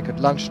public at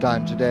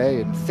lunchtime today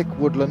in thick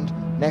woodland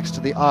next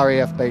to the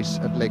RAF base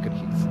at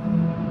Lakenheath.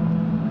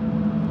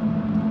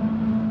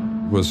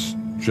 It was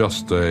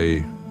just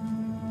a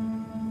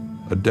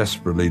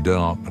desperately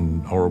dark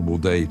and horrible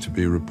day to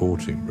be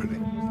reporting, really.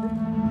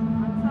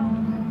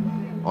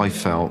 I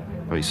felt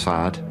very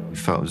sad. We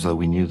felt as though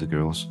we knew the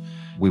girls.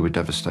 We were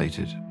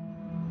devastated.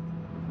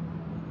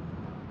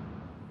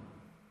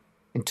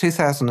 In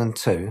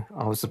 2002,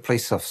 I was the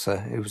police officer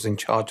who was in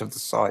charge of the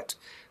site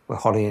where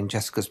Holly and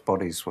Jessica's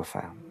bodies were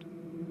found.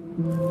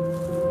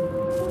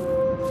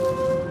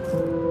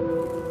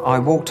 I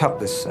walked up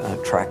this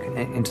track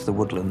into the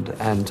woodland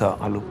and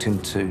I looked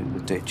into the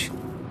ditch.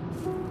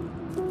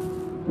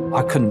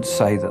 I couldn't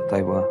say that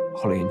they were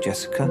Holly and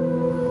Jessica.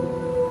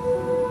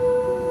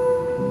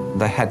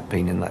 They had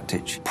been in that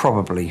ditch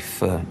probably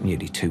for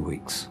nearly 2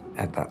 weeks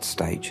at that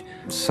stage,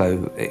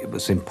 so it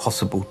was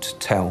impossible to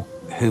tell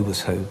who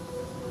was who.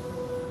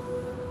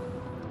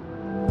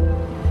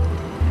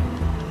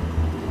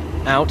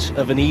 Out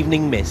of an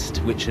evening mist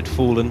which had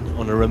fallen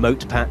on a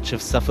remote patch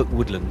of Suffolk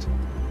woodland,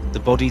 the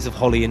bodies of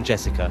Holly and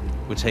Jessica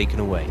were taken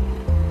away.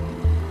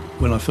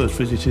 When I first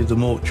visited the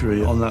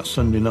mortuary on that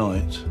Sunday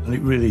night, and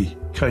it really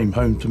came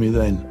home to me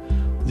then,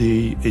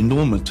 the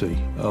enormity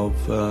of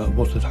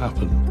what had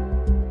happened.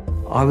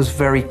 I was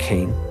very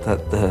keen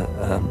that the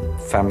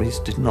families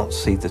did not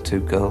see the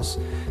 2 girls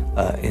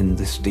in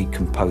this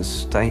decomposed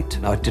state.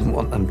 I didn't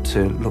want them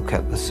to look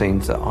at the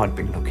scenes that I'd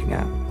been looking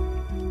at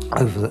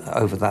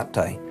over that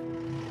day.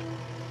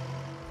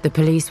 The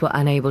police were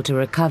unable to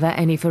recover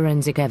any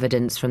forensic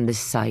evidence from this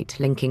site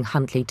linking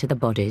Huntley to the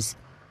bodies.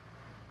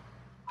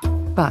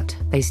 But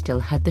they still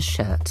had the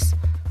shirts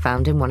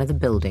found in one of the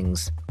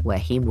buildings where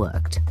he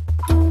worked.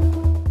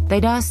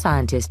 They'd asked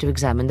scientists to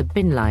examine the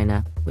bin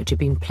liner which had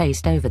been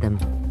placed over them,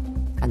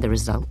 and the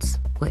results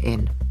were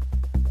in.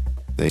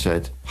 They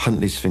said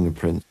Huntley's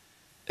fingerprint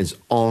is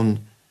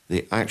on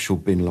the actual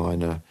bin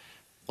liner,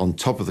 on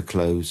top of the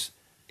clothes,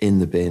 in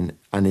the bin,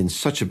 and in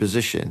such a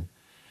position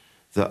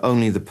that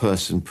only the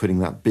person putting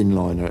that bin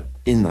liner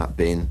in that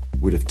bin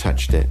would have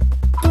touched it.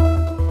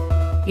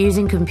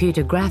 Using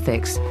computer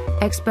graphics,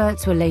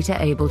 experts were later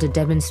able to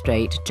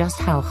demonstrate just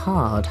how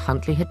hard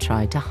Huntley had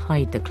tried to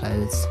hide the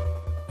clothes.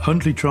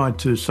 Huntley tried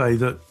to say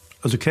that,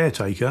 as a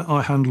caretaker,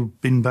 I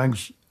handled bin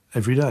bags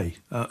every day.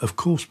 Of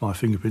course my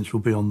fingerprints will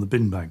be on the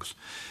bin bags.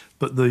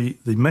 But the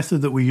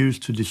method that we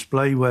used to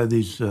display where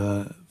these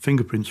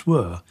fingerprints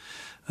were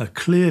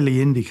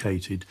clearly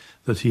indicated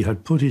that he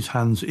had put his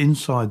hands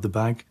inside the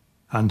bag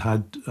and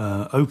had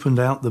opened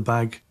out the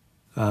bag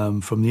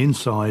from the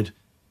inside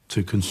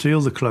to conceal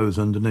the clothes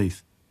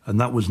underneath. And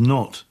that was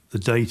not the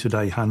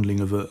day-to-day handling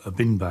of a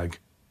bin bag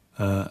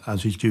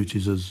as his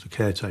duties as a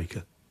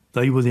caretaker.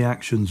 They were the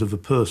actions of a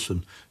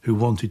person who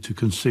wanted to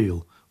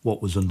conceal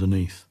what was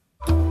underneath.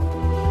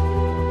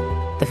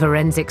 The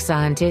forensic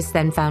scientists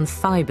then found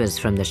fibres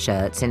from the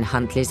shirts in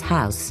Huntley's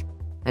house,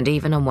 and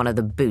even on one of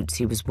the boots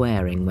he was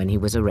wearing when he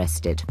was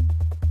arrested.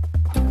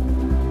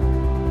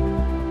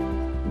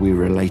 We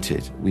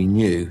related. We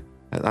knew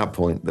at that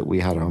point that we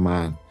had our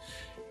man.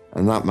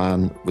 And that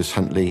man was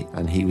Huntley,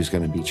 and he was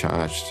going to be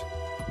charged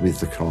with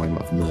the crime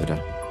of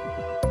murder.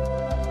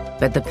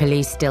 But the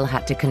police still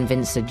had to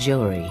convince a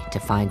jury to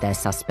find their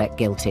suspect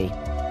guilty.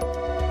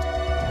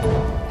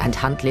 And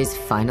Huntley's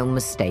final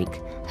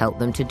mistake helped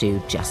them to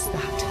do just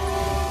that.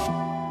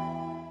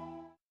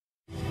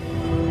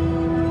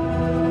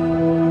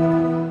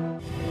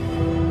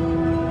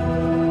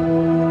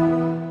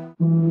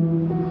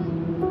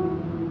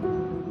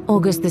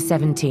 August the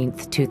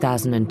 17th,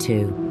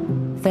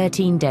 2002.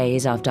 13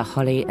 days after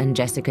Holly and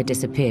Jessica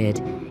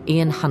disappeared,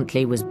 Ian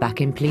Huntley was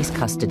back in police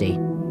custody,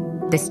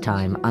 this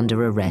time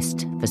under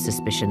arrest for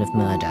suspicion of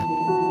murder.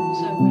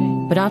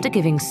 But after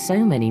giving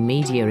so many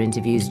media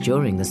interviews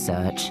during the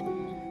search,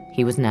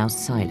 he was now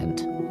silent.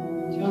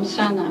 Do you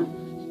understand that?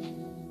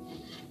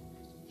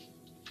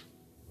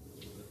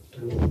 I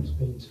don't want to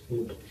be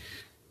interviewed.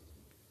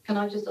 Can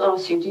I just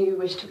ask you, do you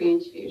wish to be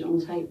interviewed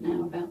on tape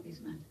now about these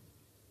matters?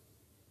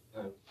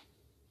 No.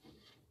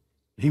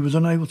 He was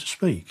unable to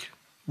speak.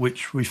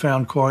 which we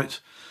found quite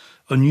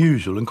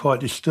unusual and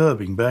quite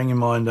disturbing, bearing in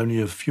mind only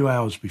a few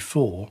hours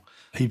before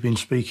he'd been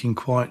speaking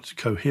quite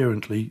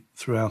coherently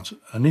throughout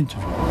an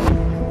interview.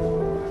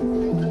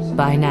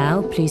 By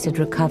now, police had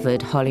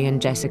recovered Holly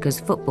and Jessica's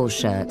football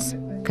shirts,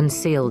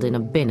 concealed in a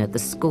bin at the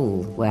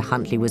school where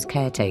Huntley was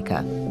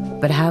caretaker.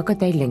 But how could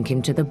they link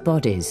him to the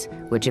bodies,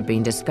 which had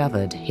been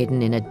discovered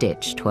hidden in a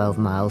ditch 12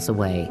 miles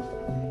away?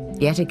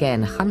 Yet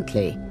again,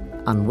 Huntley,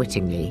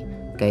 unwittingly,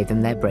 gave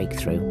them their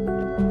breakthrough.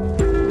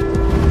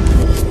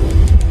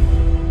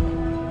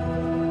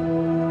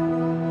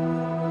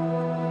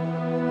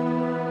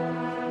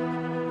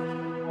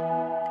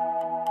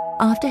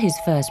 After his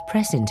first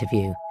press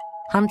interview,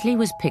 Huntley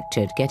was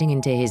pictured getting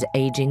into his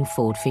aging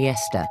Ford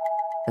Fiesta,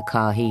 the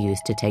car he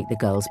used to take the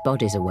girls'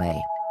 bodies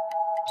away.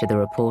 To the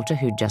reporter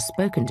who'd just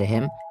spoken to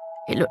him,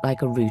 it looked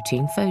like a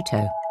routine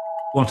photo.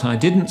 What I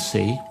didn't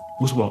see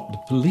was what the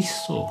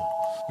police saw.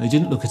 They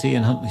didn't look at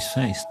Ian Huntley's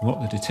face.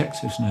 What the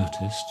detectives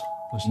noticed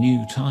was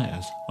new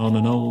tyres on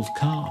an old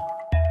car.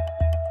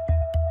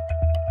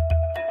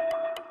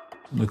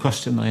 And the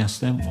question they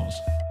asked them was,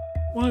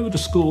 why would a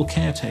school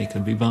caretaker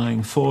be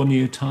buying 4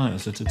 new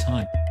tyres at a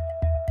time?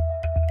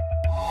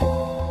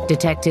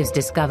 Detectives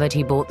discovered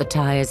he bought the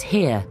tyres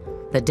here,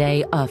 the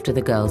day after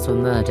the girls were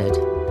murdered.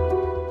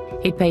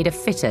 He'd paid a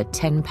fitter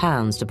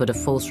 £10 to put a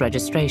false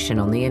registration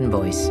on the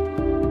invoice.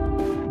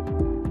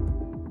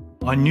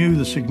 I knew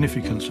the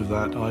significance of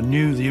that. I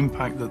knew the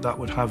impact that that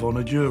would have on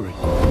a jury.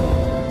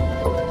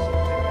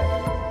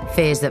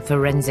 Fears that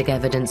forensic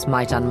evidence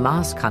might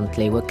unmask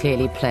Huntley were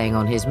clearly playing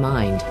on his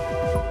mind.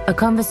 A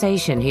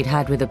conversation he'd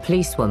had with a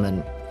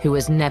policewoman, who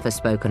has never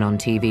spoken on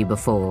TV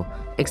before,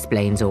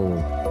 explains all.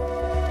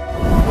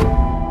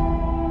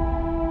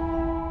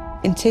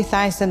 In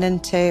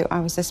 2002, I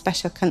was a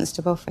special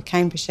constable for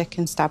Cambridgeshire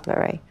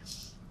Constabulary.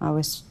 I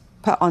was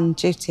put on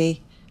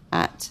duty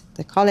at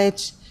the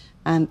college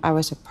and I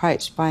was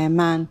approached by a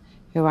man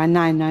who I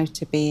now know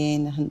to be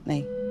Ian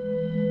Huntley.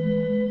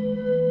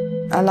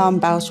 Alarm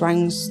bells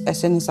rang as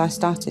soon as I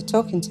started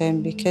talking to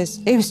him because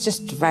he was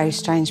just a very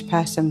strange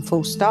person,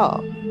 full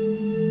stop.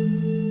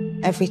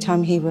 Every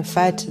time he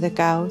referred to the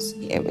girls,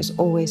 it was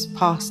always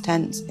past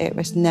tense. It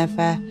was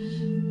never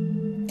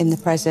in the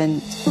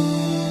present.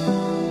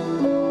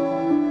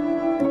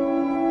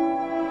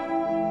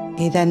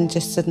 He then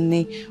just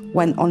suddenly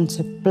went on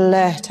to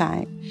blurt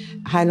out,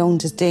 how long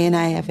does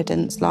DNA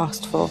evidence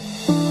last for?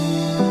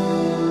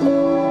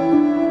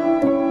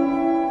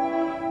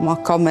 My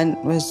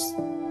comment was,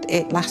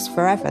 it lasts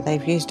forever.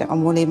 They've used it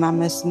on woolly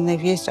mammoths and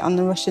they've used it on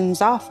the Russian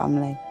Tsar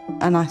family.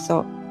 And I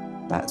thought,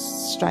 that's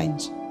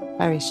strange,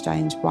 very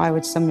strange. Why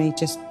would somebody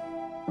just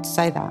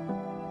say that?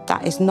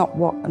 That is not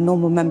what a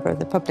normal member of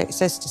the public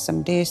says to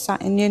somebody who's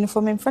sat in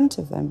uniform in front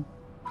of them.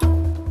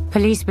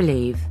 Police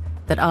believe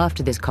that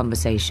after this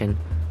conversation,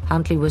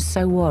 Huntley was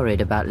so worried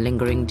about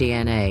lingering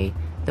DNA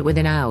that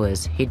within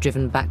hours he'd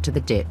driven back to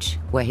the ditch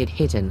where he'd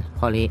hidden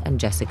Holly and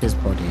Jessica's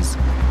bodies.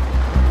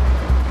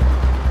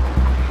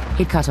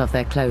 He'd cut off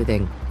their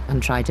clothing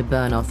and tried to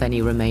burn off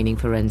any remaining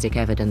forensic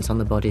evidence on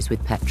the bodies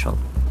with petrol.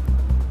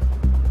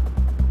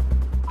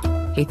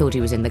 He thought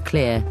he was in the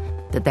clear,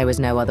 that there was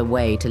no other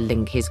way to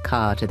link his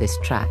car to this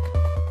track.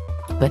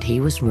 But he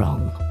was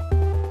wrong.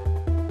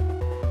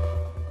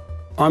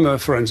 I'm a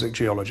forensic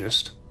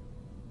geologist.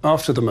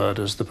 After the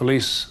murders, the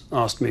police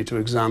asked me to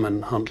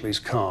examine Huntley's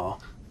car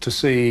to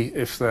see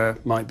if there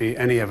might be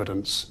any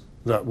evidence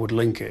that would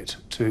link it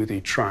to the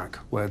track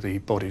where the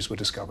bodies were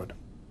discovered.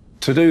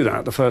 To do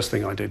that, the first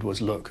thing I did was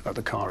look at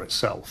the car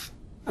itself.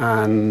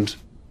 And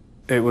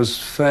it was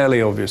fairly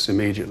obvious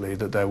immediately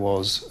that there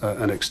was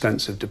an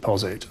extensive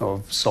deposit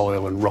of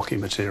soil and rocky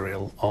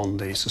material on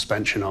the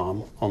suspension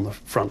arm on the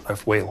front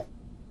left wheel.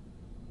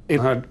 It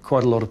had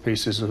quite a lot of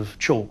pieces of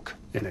chalk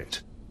in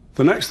it.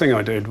 The next thing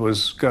I did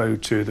was go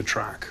to the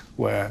track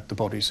where the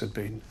bodies had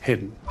been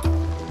hidden.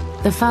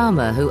 The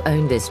farmer who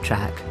owned this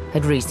track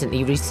had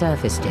recently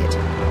resurfaced it.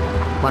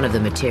 One of the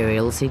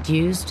materials he'd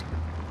used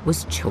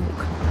was chalk.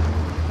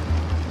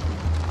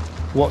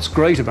 What's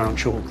great about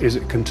chalk is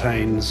it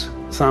contains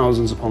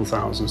thousands upon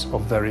thousands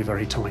of very,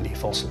 very tiny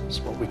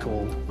fossils, what we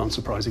call,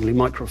 unsurprisingly,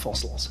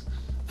 microfossils.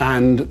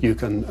 And you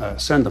can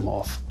send them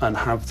off and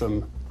have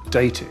them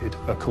dated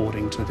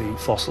according to the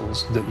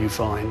fossils that you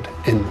find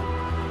in them.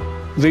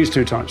 These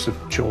two types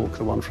of chalk,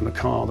 the one from the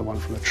car, the one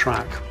from the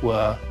track,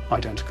 were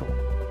identical.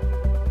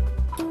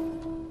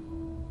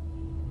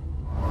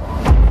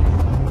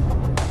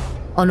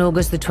 On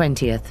August the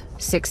 20th,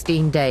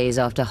 16 days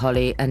after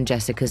Holly and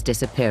Jessica's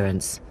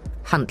disappearance,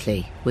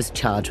 Huntley was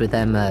charged with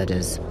their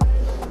murders.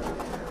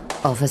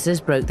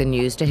 Officers broke the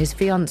news to his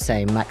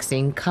fiancée,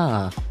 Maxine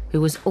Carr,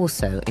 who was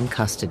also in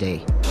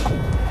custody.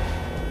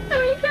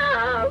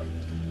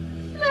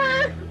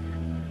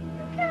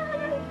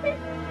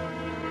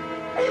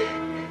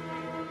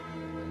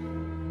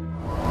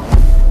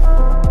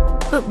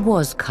 But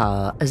was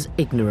Carr as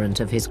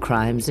ignorant of his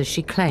crimes as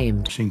she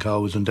claimed? Maxine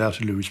Carr was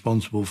undoubtedly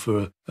responsible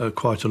for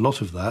quite a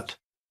lot of that,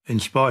 in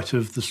spite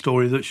of the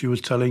story that she was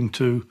telling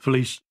to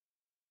police.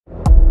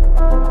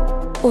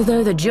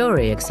 Although the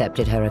jury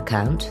accepted her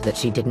account that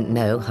she didn't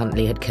know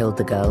Huntley had killed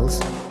the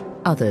girls,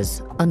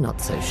 others are not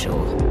so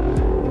sure.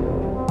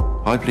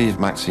 I believe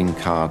Maxine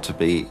Carr to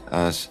be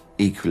as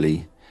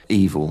equally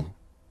evil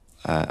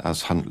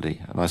as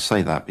Huntley. And I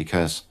say that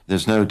because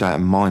there's no doubt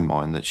in my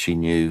mind that she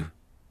knew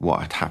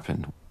what had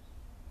happened.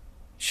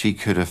 She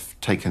could have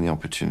taken the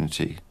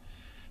opportunity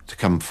to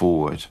come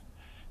forward,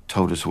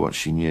 told us what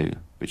she knew,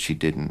 but she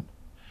didn't.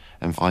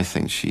 And I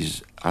think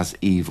she's as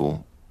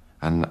evil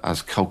and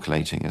as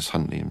calculating as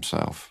Huntley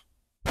himself.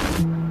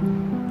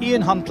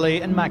 Ian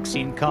Huntley and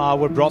Maxine Carr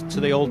were brought to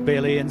the Old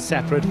Bailey in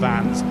separate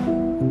vans.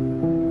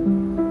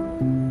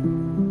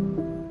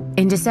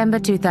 In December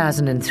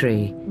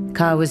 2003,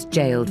 Carr was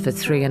jailed for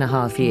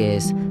 3.5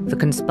 years for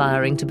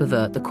conspiring to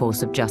pervert the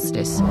course of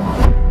justice.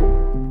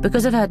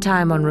 Because of her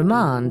time on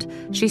remand,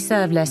 she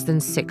served less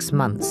than 6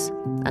 months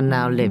and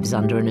now lives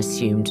under an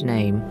assumed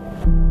name.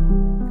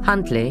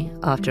 Huntley,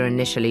 after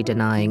initially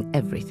denying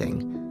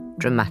everything,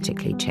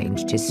 dramatically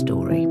changed his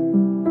story.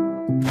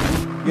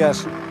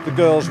 Yes, the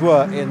girls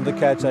were in the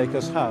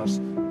caretaker's house.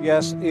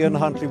 Yes, Ian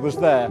Huntley was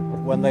there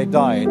when they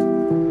died.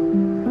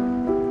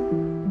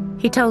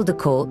 He told the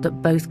court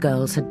that both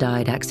girls had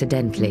died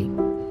accidentally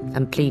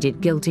and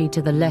pleaded guilty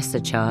to the lesser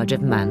charge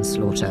of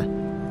manslaughter.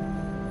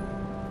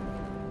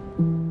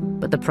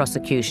 But the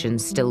prosecution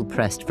still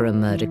pressed for a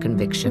murder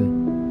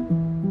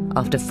conviction.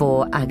 After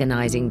 4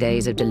 agonizing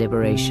days of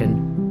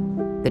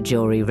deliberation, the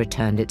jury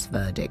returned its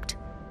verdict.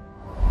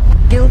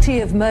 Guilty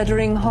of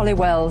murdering Holly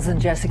Wells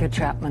and Jessica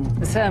Chapman,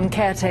 the Soham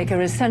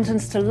caretaker is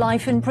sentenced to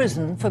life in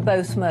prison for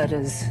both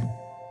murders.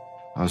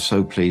 I was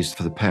so pleased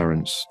for the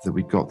parents that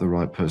we'd got the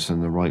right person,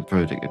 the right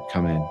verdict had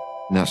come in.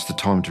 And that's the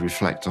time to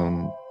reflect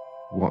on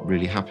what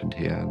really happened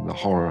here and the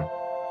horror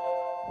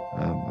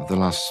of the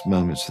last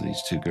moments of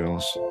these 2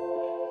 girls.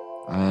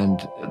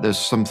 And there's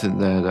something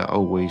there that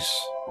always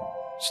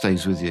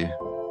stays with you.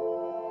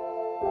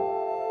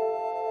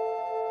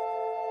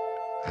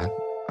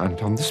 And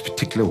on this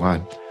particular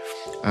one,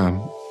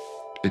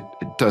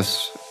 it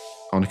does,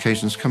 on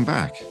occasions, come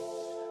back.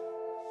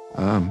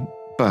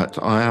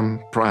 But I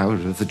am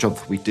proud of the job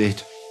that we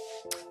did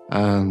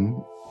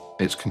and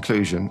its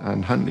conclusion,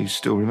 and Huntley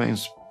still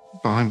remains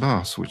behind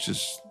bars, which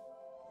is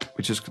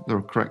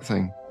the correct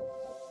thing.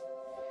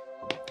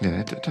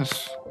 Yeah, it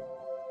does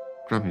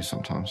grab you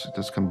sometimes. It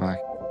does come back.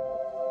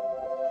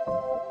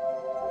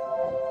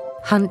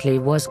 Huntley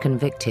was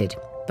convicted,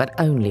 but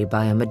only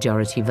by a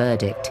majority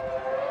verdict.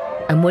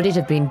 And would it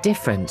have been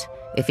different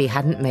if he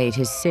hadn't made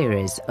his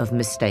series of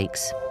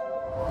mistakes?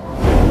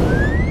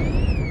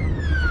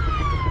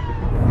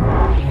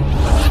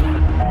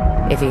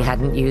 If he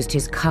hadn't used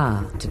his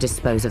car to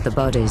dispose of the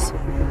bodies?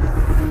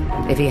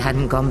 If he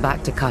hadn't gone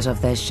back to cut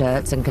off their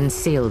shirts and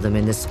conceal them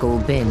in the school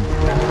bin?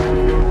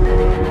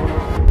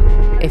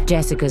 If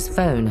Jessica's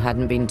phone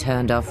hadn't been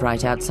turned off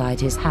right outside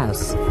his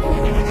house?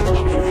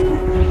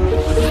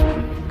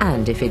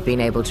 And if he'd been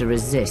able to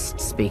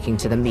resist speaking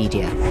to the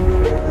media?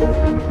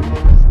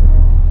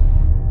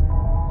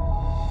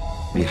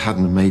 If he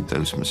hadn't made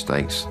those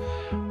mistakes,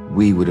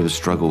 we would have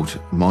struggled,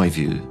 in my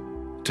view,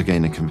 to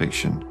gain a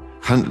conviction.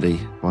 Huntley,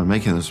 by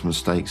making those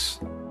mistakes,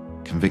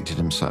 convicted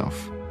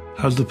himself.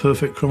 Has the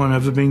perfect crime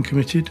ever been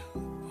committed?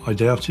 I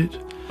doubt it.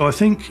 I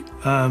think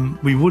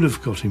we would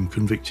have got him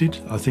convicted.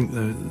 I think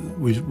that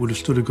we would have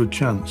stood a good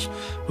chance.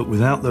 But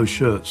without those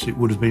shirts, it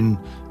would have been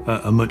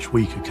a much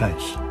weaker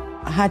case.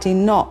 Had he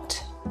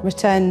not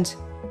returned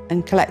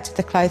and collected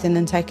the clothing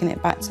and taken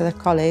it back to the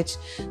college,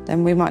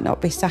 then we might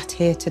not be sat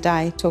here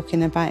today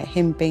talking about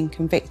him being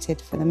convicted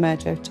for the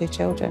murder of 2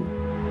 children.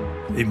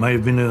 It may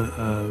have been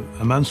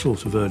a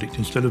manslaughter verdict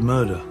instead of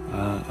murder,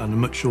 and a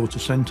much shorter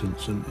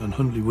sentence, and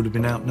Huntley would have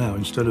been out now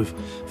instead of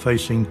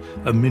facing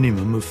a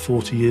minimum of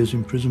 40 years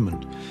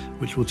imprisonment,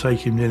 which will take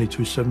him nearly to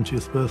his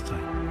 70th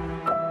birthday.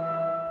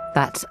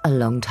 That's a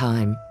long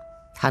time.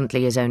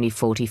 Huntley is only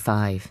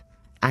 45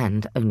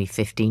 and only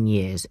 15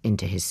 years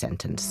into his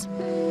sentence.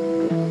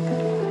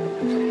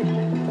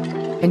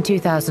 In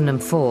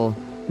 2004,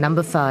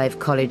 Number 5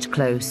 College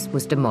Close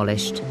was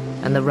demolished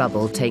and the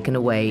rubble taken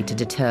away to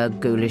deter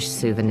ghoulish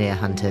souvenir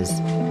hunters.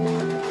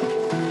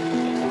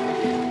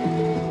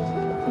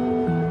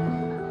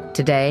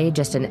 Today,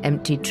 just an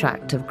empty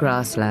tract of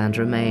grassland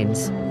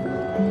remains.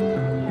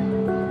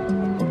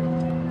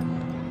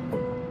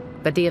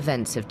 But the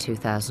events of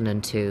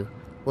 2002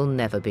 will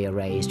never be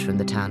erased from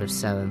the town of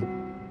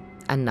Soham,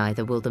 and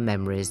neither will the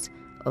memories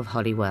of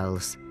Holly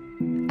Wells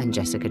and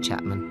Jessica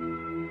Chapman.